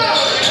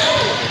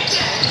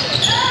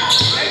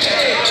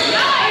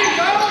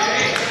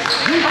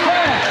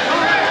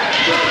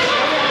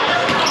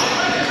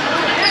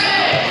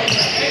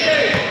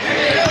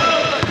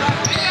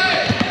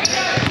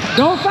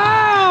 Don't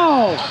foul!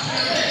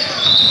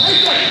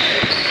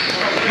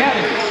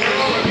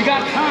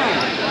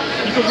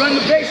 run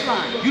the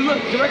baseline. You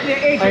look directly at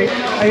AJ.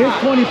 Hey, it's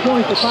 20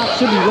 points. The clock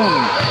should be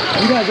running.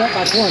 You guys up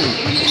by 20.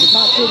 The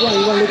clock should run.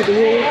 You want to look at the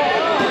rules?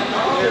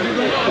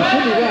 It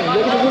should be running.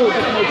 Look at the rules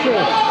just to make sure.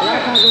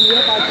 Last time when you're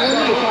up by 20,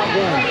 the clock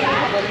runs.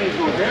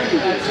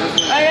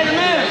 Hey, in a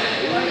minute.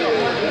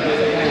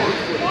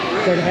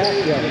 Second half?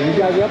 Yeah. You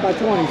guys are up by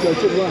 20, so it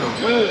should run.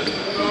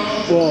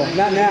 Well,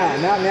 not now.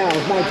 Not now.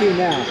 It's 19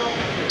 now.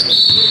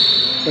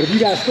 But if you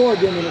guys score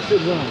again, then it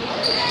should run.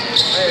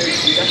 Hey,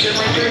 you got shit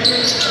right there?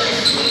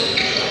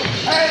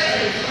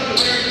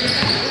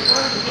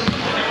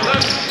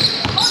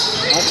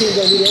 Our team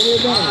don't need any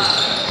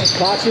advantage.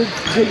 Clock should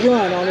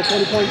run on the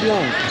 20-point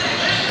run.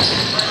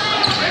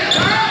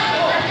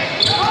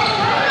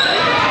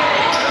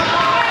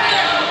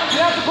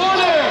 Get out the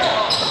corner.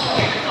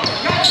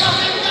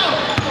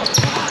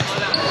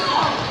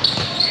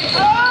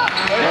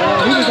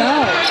 Oh, he was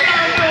out.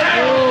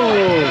 Oh.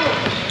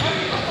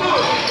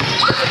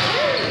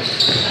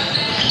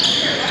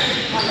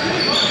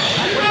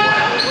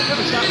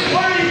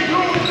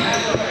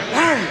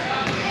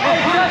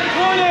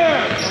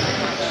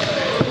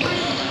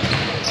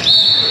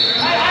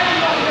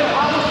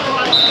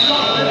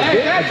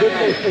 A good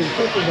place for the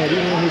that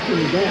even when his team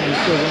is down, he's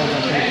still running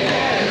on 20.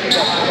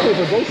 I play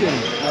for both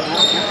teams.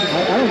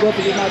 I don't go up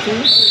against my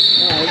team.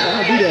 I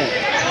don't do that.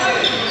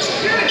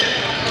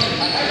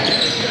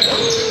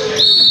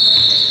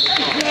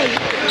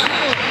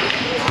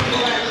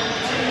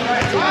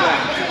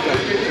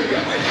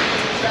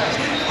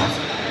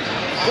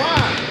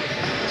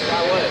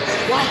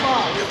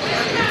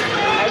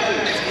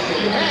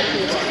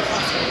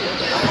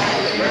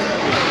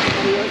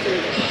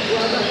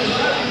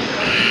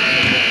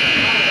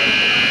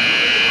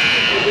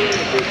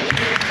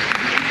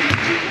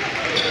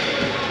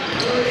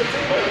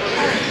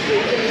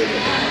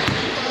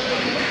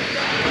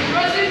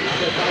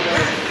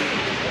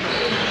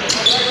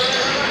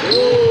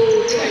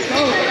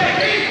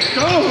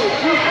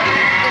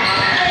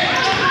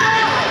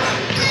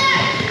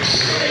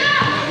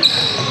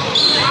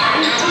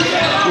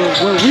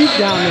 We're weak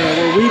down there.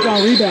 We're weak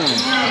on rebound.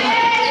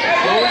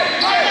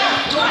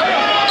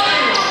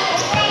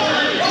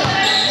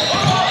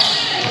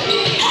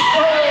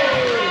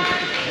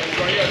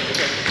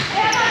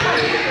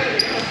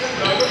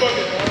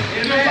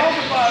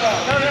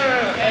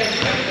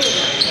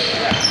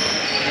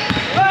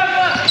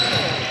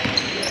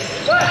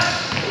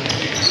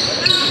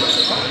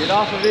 Get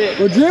off of it.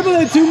 We're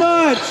dribbling too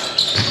much.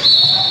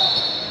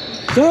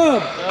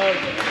 Sub.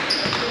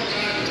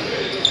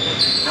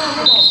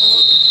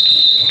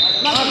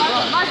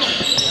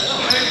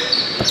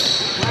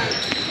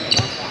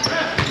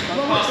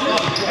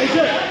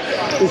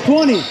 It's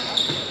 20.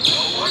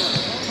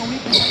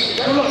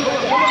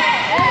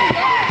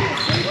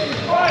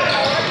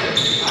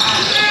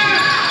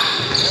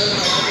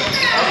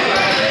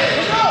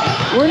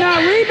 We're not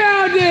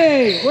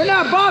rebounding. We're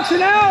not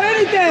boxing out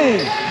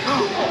anything.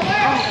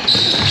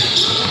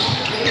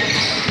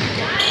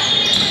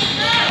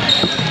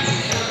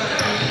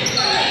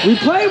 We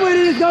play with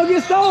it, it's gonna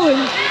get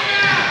stolen.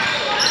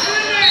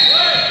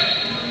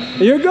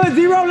 You're good,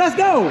 Zero, let's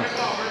go.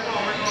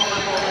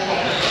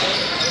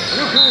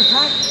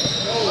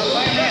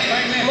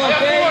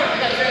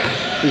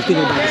 He's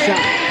thinking about the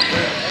shot.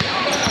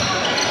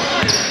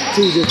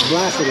 Two just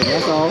blasted it,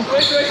 that's all.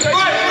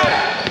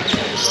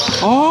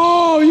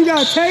 Oh, you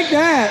gotta take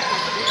that.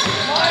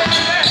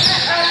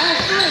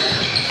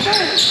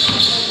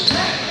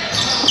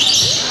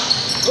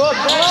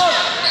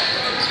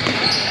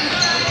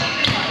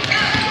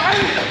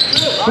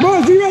 Come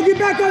on, Zero, get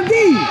back on D.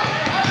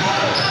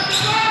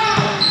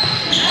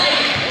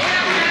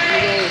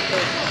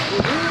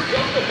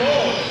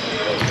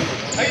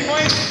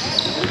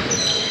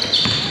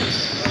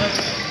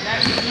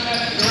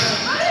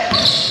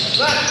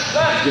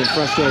 Getting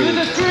frustrated. Use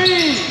the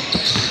screen.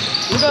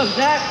 Look up,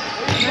 Zach.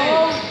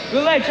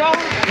 Good leg,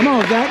 Charles. Come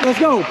on, Zach, let's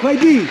go. Play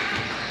D.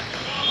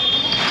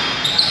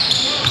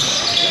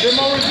 Get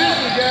more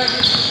resistance, guys.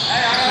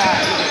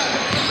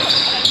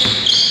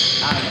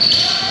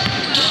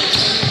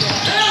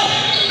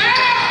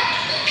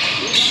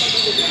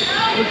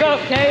 Look up,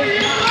 Kay.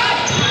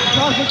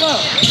 Charles, look up.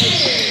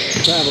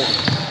 Travel.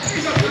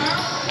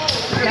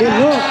 Good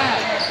look.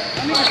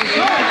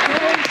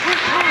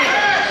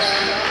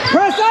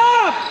 Press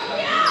up!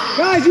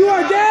 Guys, you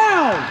are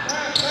down!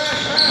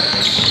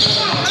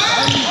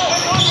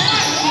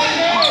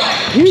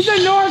 He's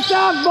a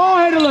north-south ball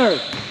handler.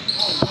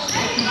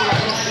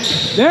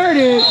 There it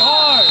is.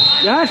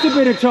 That's a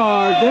bit of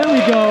charge. There we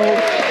go.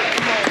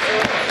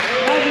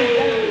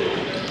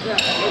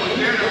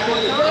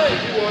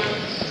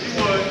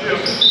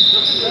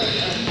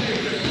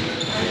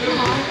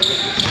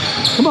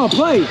 Come on,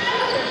 play.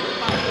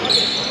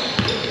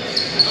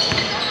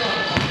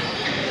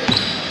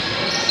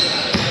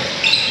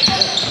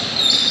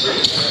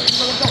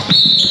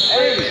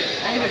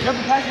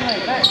 Jumping past you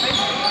like that.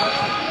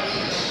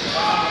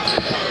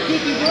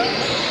 Keep you good.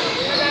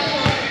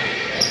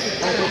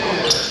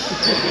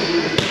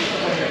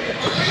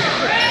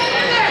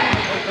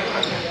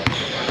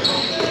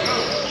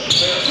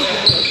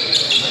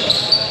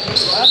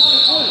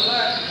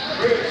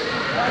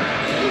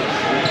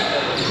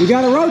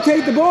 got to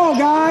rotate the ball,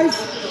 guys.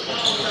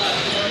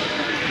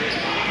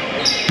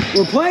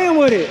 We're playing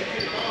with it.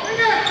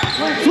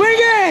 Swing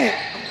it!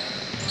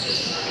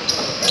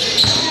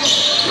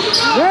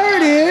 There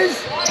it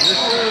is.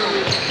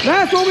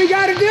 That's what we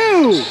got to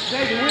do.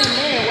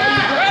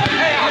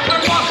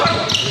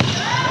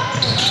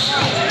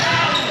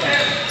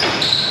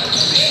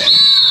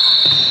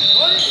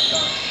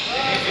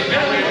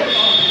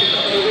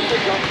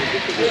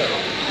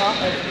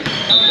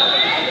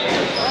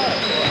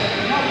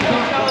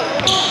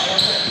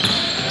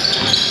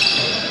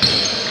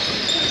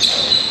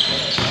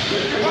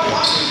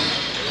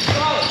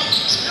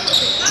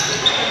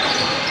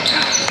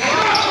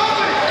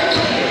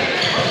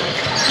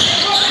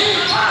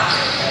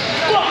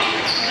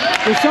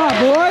 Good shot,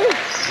 boy.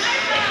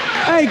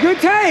 Hey, good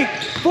take.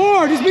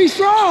 4, just be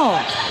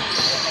strong.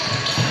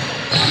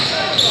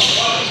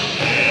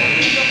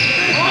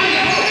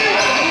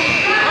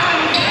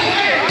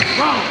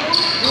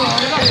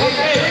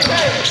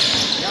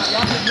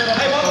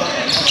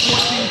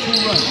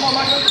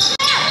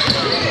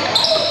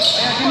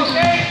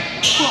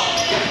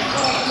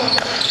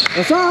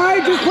 That's all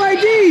right, just play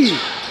D.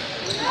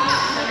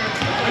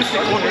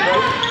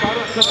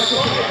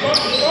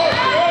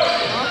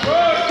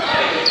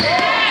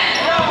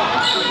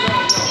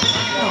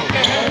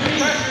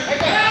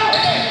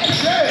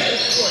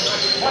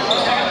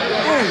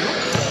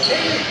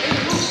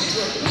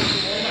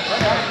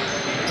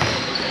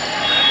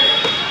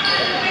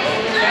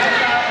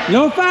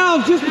 No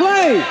fouls, just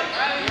play.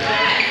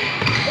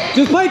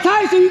 Just play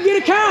tight so you can get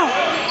a count.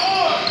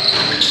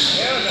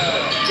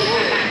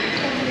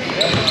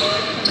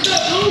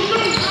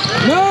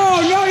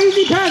 No,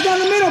 easy pass down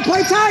the middle,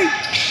 play tight.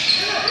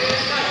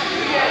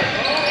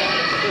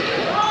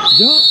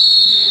 Jump.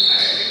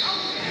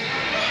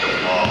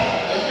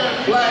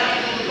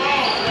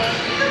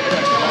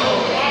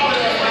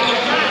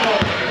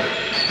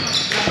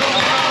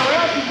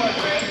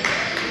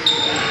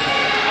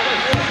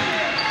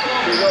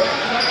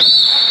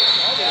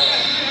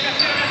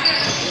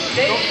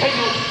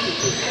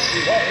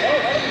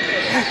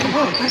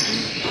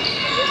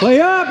 Play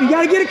up, you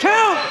gotta get a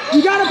count.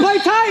 You gotta play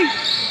tight.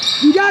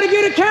 You gotta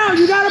get a count.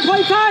 You gotta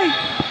play tight.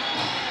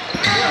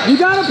 You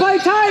gotta play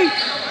tight.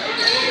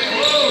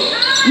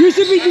 You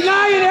should be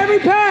denying every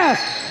pass.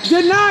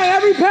 Deny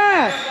every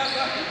pass.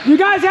 You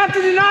guys have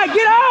to deny.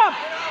 Get up.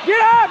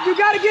 Get up. You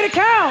gotta get a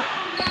count.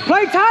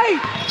 Play tight.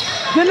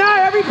 Deny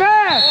every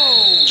pass.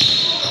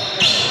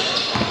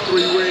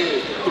 3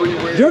 red. 3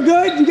 red. You're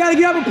good. You gotta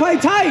get up and play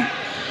tight.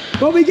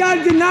 But we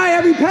gotta deny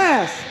every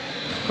pass.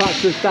 Clock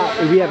should stop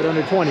if we have it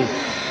under 20.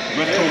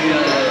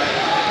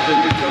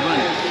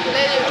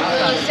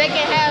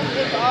 Second half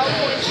with all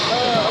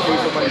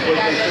points.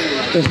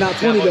 It's not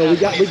 20 though. We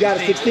got a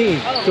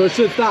 16, so it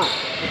should stop.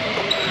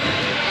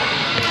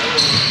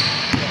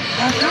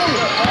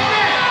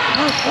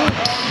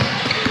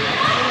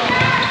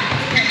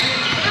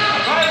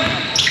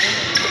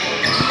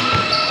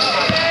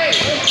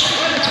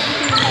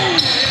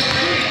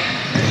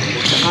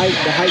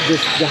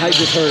 The height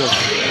just hurt us.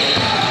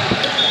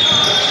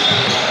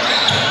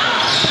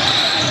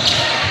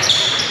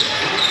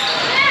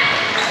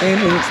 And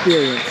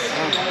inexperience.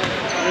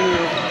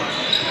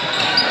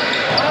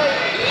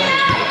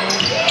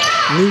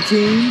 New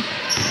team,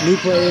 new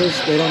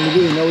players, they don't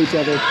really know each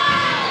other.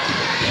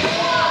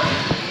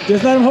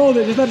 Just let them hold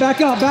it, just let back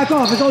up, back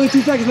off. It's only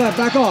 2 seconds left,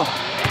 back off.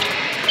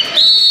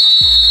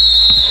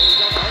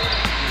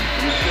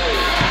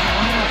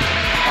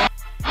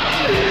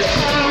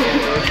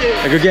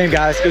 A good game,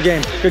 guys, good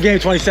game. Good game,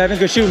 27,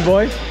 good shooting,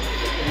 boy.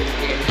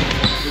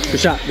 Good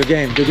shot, good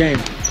game, good game.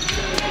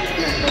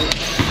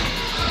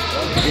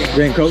 Good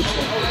game, coach.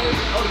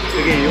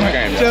 Good game, your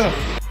game.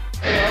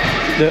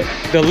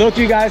 The look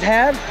you guys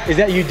have is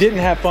that you didn't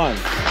have fun.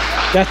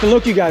 That's the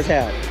look you guys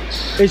have.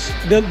 It's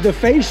the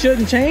face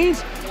shouldn't change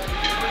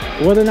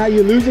whether or not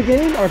you lose a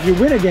game or if you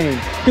win a game,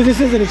 because this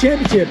isn't a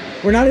championship.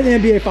 We're not in the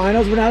NBA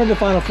Finals. We're not in the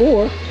Final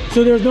Four.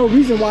 So there's no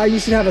reason why you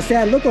should have a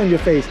sad look on your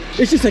face.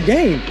 It's just a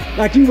game.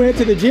 Like you went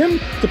to the gym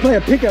to play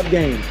a pickup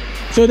game.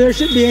 So there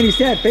shouldn't be any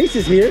sad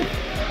faces here.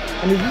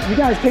 I mean, you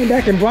guys came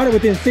back and brought it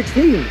within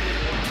 16.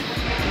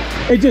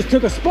 It just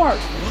took a spark.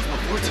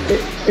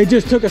 It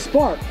just took a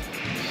spark,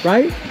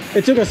 right?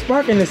 It took a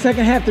spark in the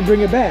second half to bring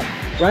it back,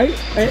 right?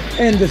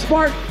 And the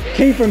spark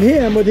came from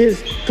him with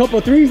his couple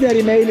of threes that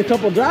he made and a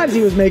couple of drives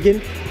he was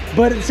making.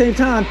 But at the same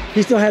time,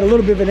 he still had a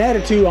little bit of an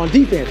attitude on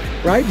defense,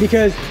 right?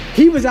 Because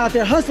he was out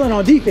there hustling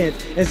on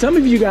defense, and some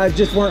of you guys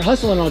just weren't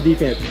hustling on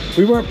defense.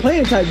 We weren't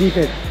playing tight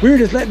defense. We were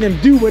just letting them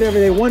do whatever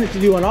they wanted to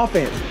do on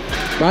offense,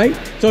 right?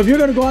 So if you're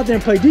gonna go out there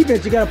and play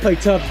defense, you gotta play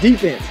tough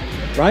defense,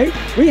 right?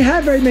 We didn't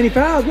have very many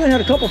fouls. We only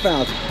had a couple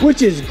fouls,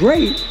 which is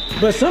great,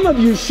 but some of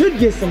you should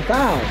get some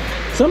fouls.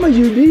 Some of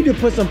you need to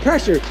put some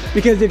pressure,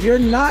 because if you're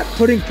not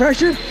putting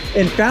pressure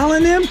and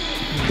fouling them,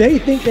 they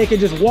think they can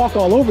just walk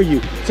all over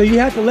you. So you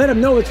have to let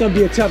them know it's gonna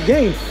be a tough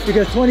game,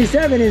 because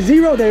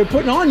 27-0, they were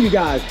putting on you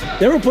guys.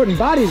 They were putting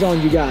bodies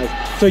on you guys.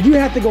 So you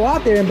have to go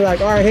out there and be like,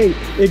 all right, hey,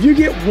 if you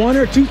get 1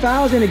 or 2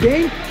 fouls in a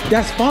game,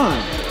 that's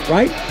fine,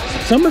 right?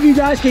 Some of you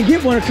guys can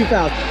get 1 or 2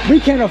 fouls. We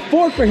can't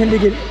afford for him to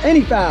get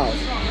any fouls.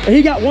 And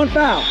he got 1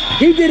 foul.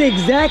 He did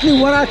exactly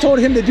what I told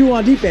him to do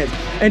on defense.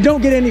 And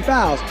don't get any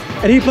fouls.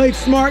 And he played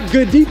smart,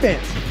 good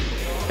defense.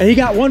 And he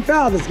got 1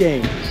 foul this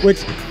game,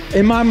 which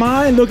in my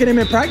mind, looking at him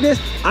in practice,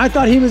 I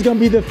thought he was gonna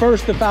be the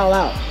first to foul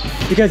out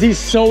because he's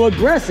so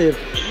aggressive.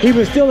 He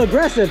was still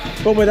aggressive,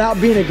 but without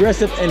being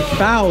aggressive and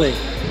fouling,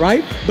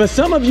 right? But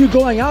some of you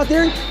going out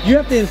there, you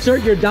have to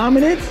insert your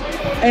dominance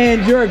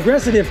and your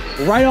aggressiveness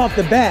right off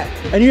the bat.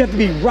 And you have to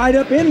be right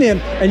up in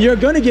them, and you're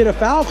gonna get a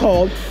foul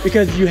called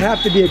because you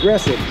have to be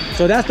aggressive.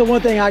 So that's the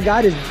one thing I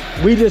got is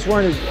we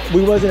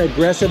wasn't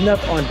aggressive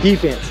enough on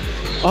defense.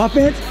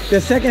 Offense, the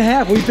second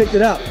half, we picked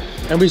it up.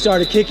 And we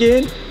started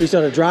kicking, we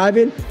started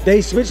driving.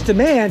 They switched to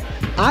man.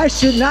 I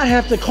should not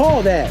have to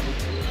call that.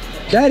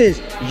 That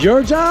is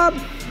your job,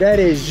 that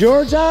is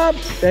your job,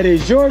 that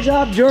is your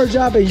job,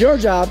 and your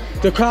job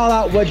to call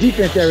out what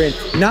defense they're in.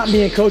 Not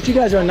me and coach, you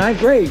guys are in 9th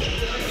grade.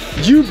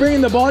 You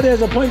bring the ball there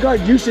as a point guard,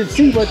 you should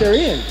see what they're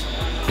in.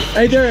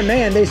 Hey, they're in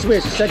man, they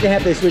switched. Second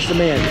half, they switched to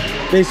man.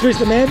 They switched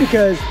to man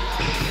because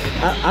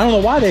I don't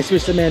know why they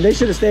switched to man. They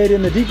should have stayed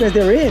in the defense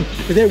they were in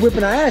because they're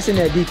whipping our ass in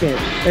that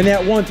defense. And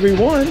that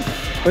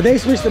 1-3-1. But they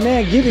switched the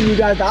man, giving you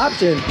guys the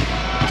option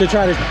to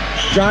try to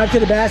drive to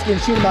the basket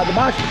and shoot them out the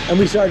box, and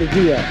we started to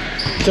do that.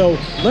 So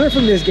learn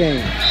from this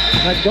game.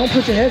 Like, don't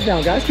put your heads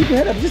down, guys. Keep your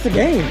head up. It's just a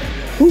game.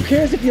 Who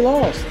cares if you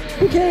lost?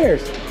 Who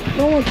cares?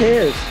 No one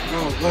cares.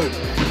 No, look.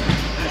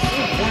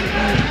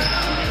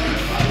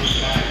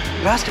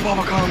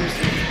 Basketball becomes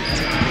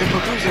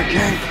a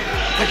game.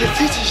 Like, it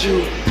teaches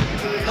you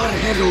how to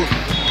handle,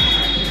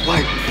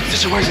 like,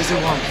 situations in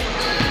life,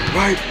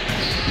 right?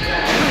 You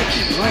gotta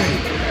keep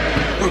playing.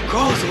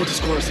 Regardless of what the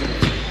score is,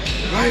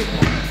 right?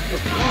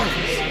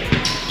 Regardless.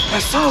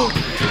 And so,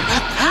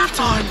 at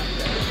halftime,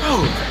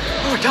 bro,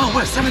 we were down,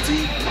 what,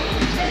 17?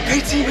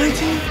 18,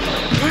 19?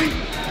 Right?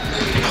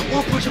 At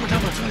one point, you were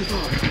down by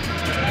 25.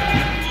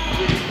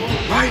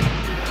 Right?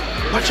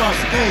 But y'all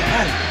stayed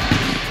at it.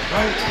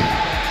 Right?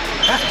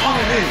 That's all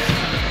it is.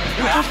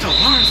 You have to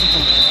learn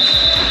sometimes.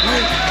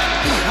 Right?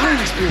 It's a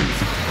learning experience.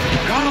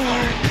 You gotta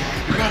learn,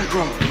 you gotta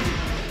grow.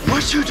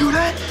 Once you do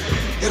that,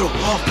 it'll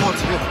all fall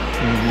together.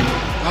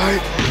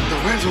 Right? The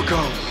wins will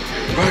come.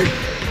 Right?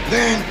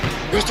 Then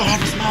you'll start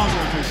having smiles on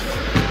your faces.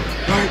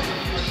 Right?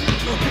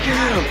 So pick your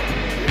head up.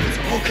 It's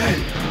okay.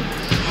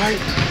 Right?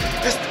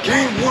 It's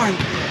game 1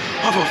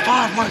 of a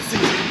 5-month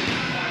season.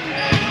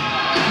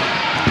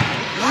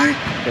 Right?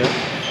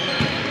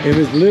 Yeah. It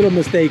was little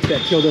mistakes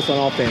that killed us on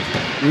offense.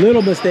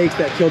 Little mistakes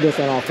that killed us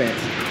on offense.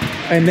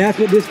 And that's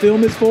what this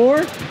film is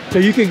for. So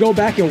you can go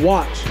back and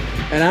watch.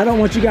 And I don't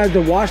want you guys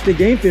to watch the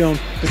game film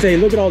to say,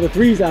 look at all the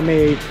threes I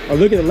made, or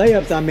look at the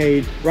layups I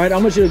made, right? I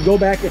want you to go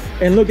back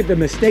and look at the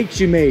mistakes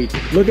you made.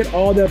 Look at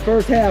all the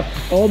first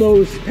half, all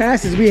those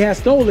passes we had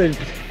stolen,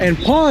 and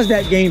pause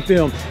that game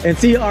film and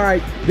see, all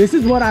right, this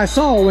is what I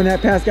saw when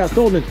that pass got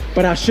stolen,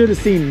 but I should have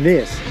seen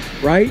this,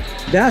 right?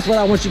 That's what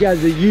I want you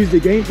guys to use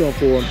the game film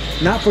for,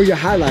 not for your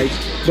highlights,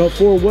 but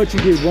for what you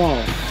did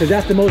wrong, because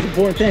that's the most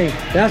important thing.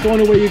 That's the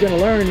only way you're gonna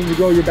learn and you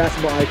grow your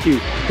basketball IQ,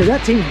 because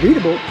that team's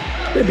beatable.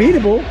 They're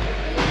beatable.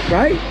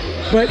 Right?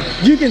 But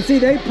you can see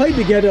they played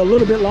together a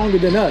little bit longer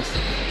than us.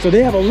 So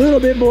they have a little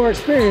bit more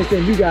experience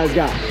than you guys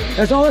got.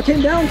 That's all it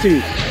came down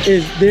to,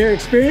 is their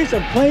experience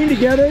of playing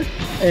together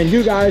and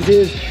you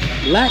guys'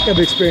 lack of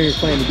experience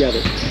playing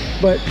together.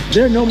 But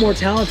they're no more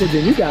talented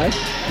than you guys.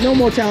 No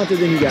more talented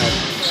than you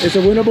guys. It's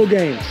a winnable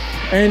game.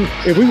 And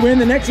if we win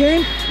the next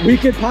game, we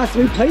could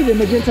possibly play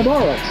them again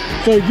tomorrow.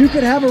 So you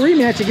could have a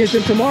rematch against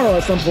them tomorrow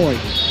at some point,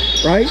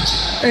 right?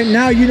 And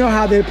now you know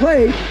how they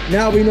play.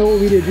 Now we know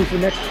what we did do for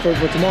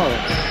tomorrow.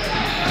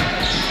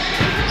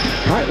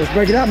 All right, let's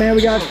break it out, man.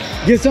 We got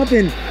to get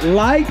something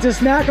light to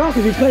snack on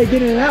because we play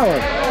again in an hour.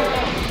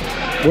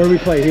 Where do we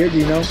play here? Do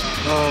you know?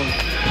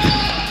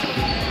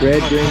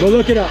 Red, green. Go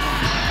look it up.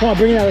 Come on,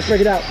 bring it out. Let's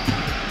break it out.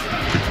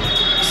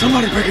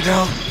 Somebody break it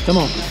down. Come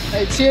on.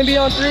 Hey,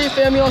 TNBA on 3,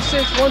 family on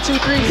 6. 1, 2,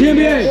 3.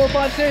 TNBA. 4,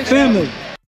 5, 6. Family.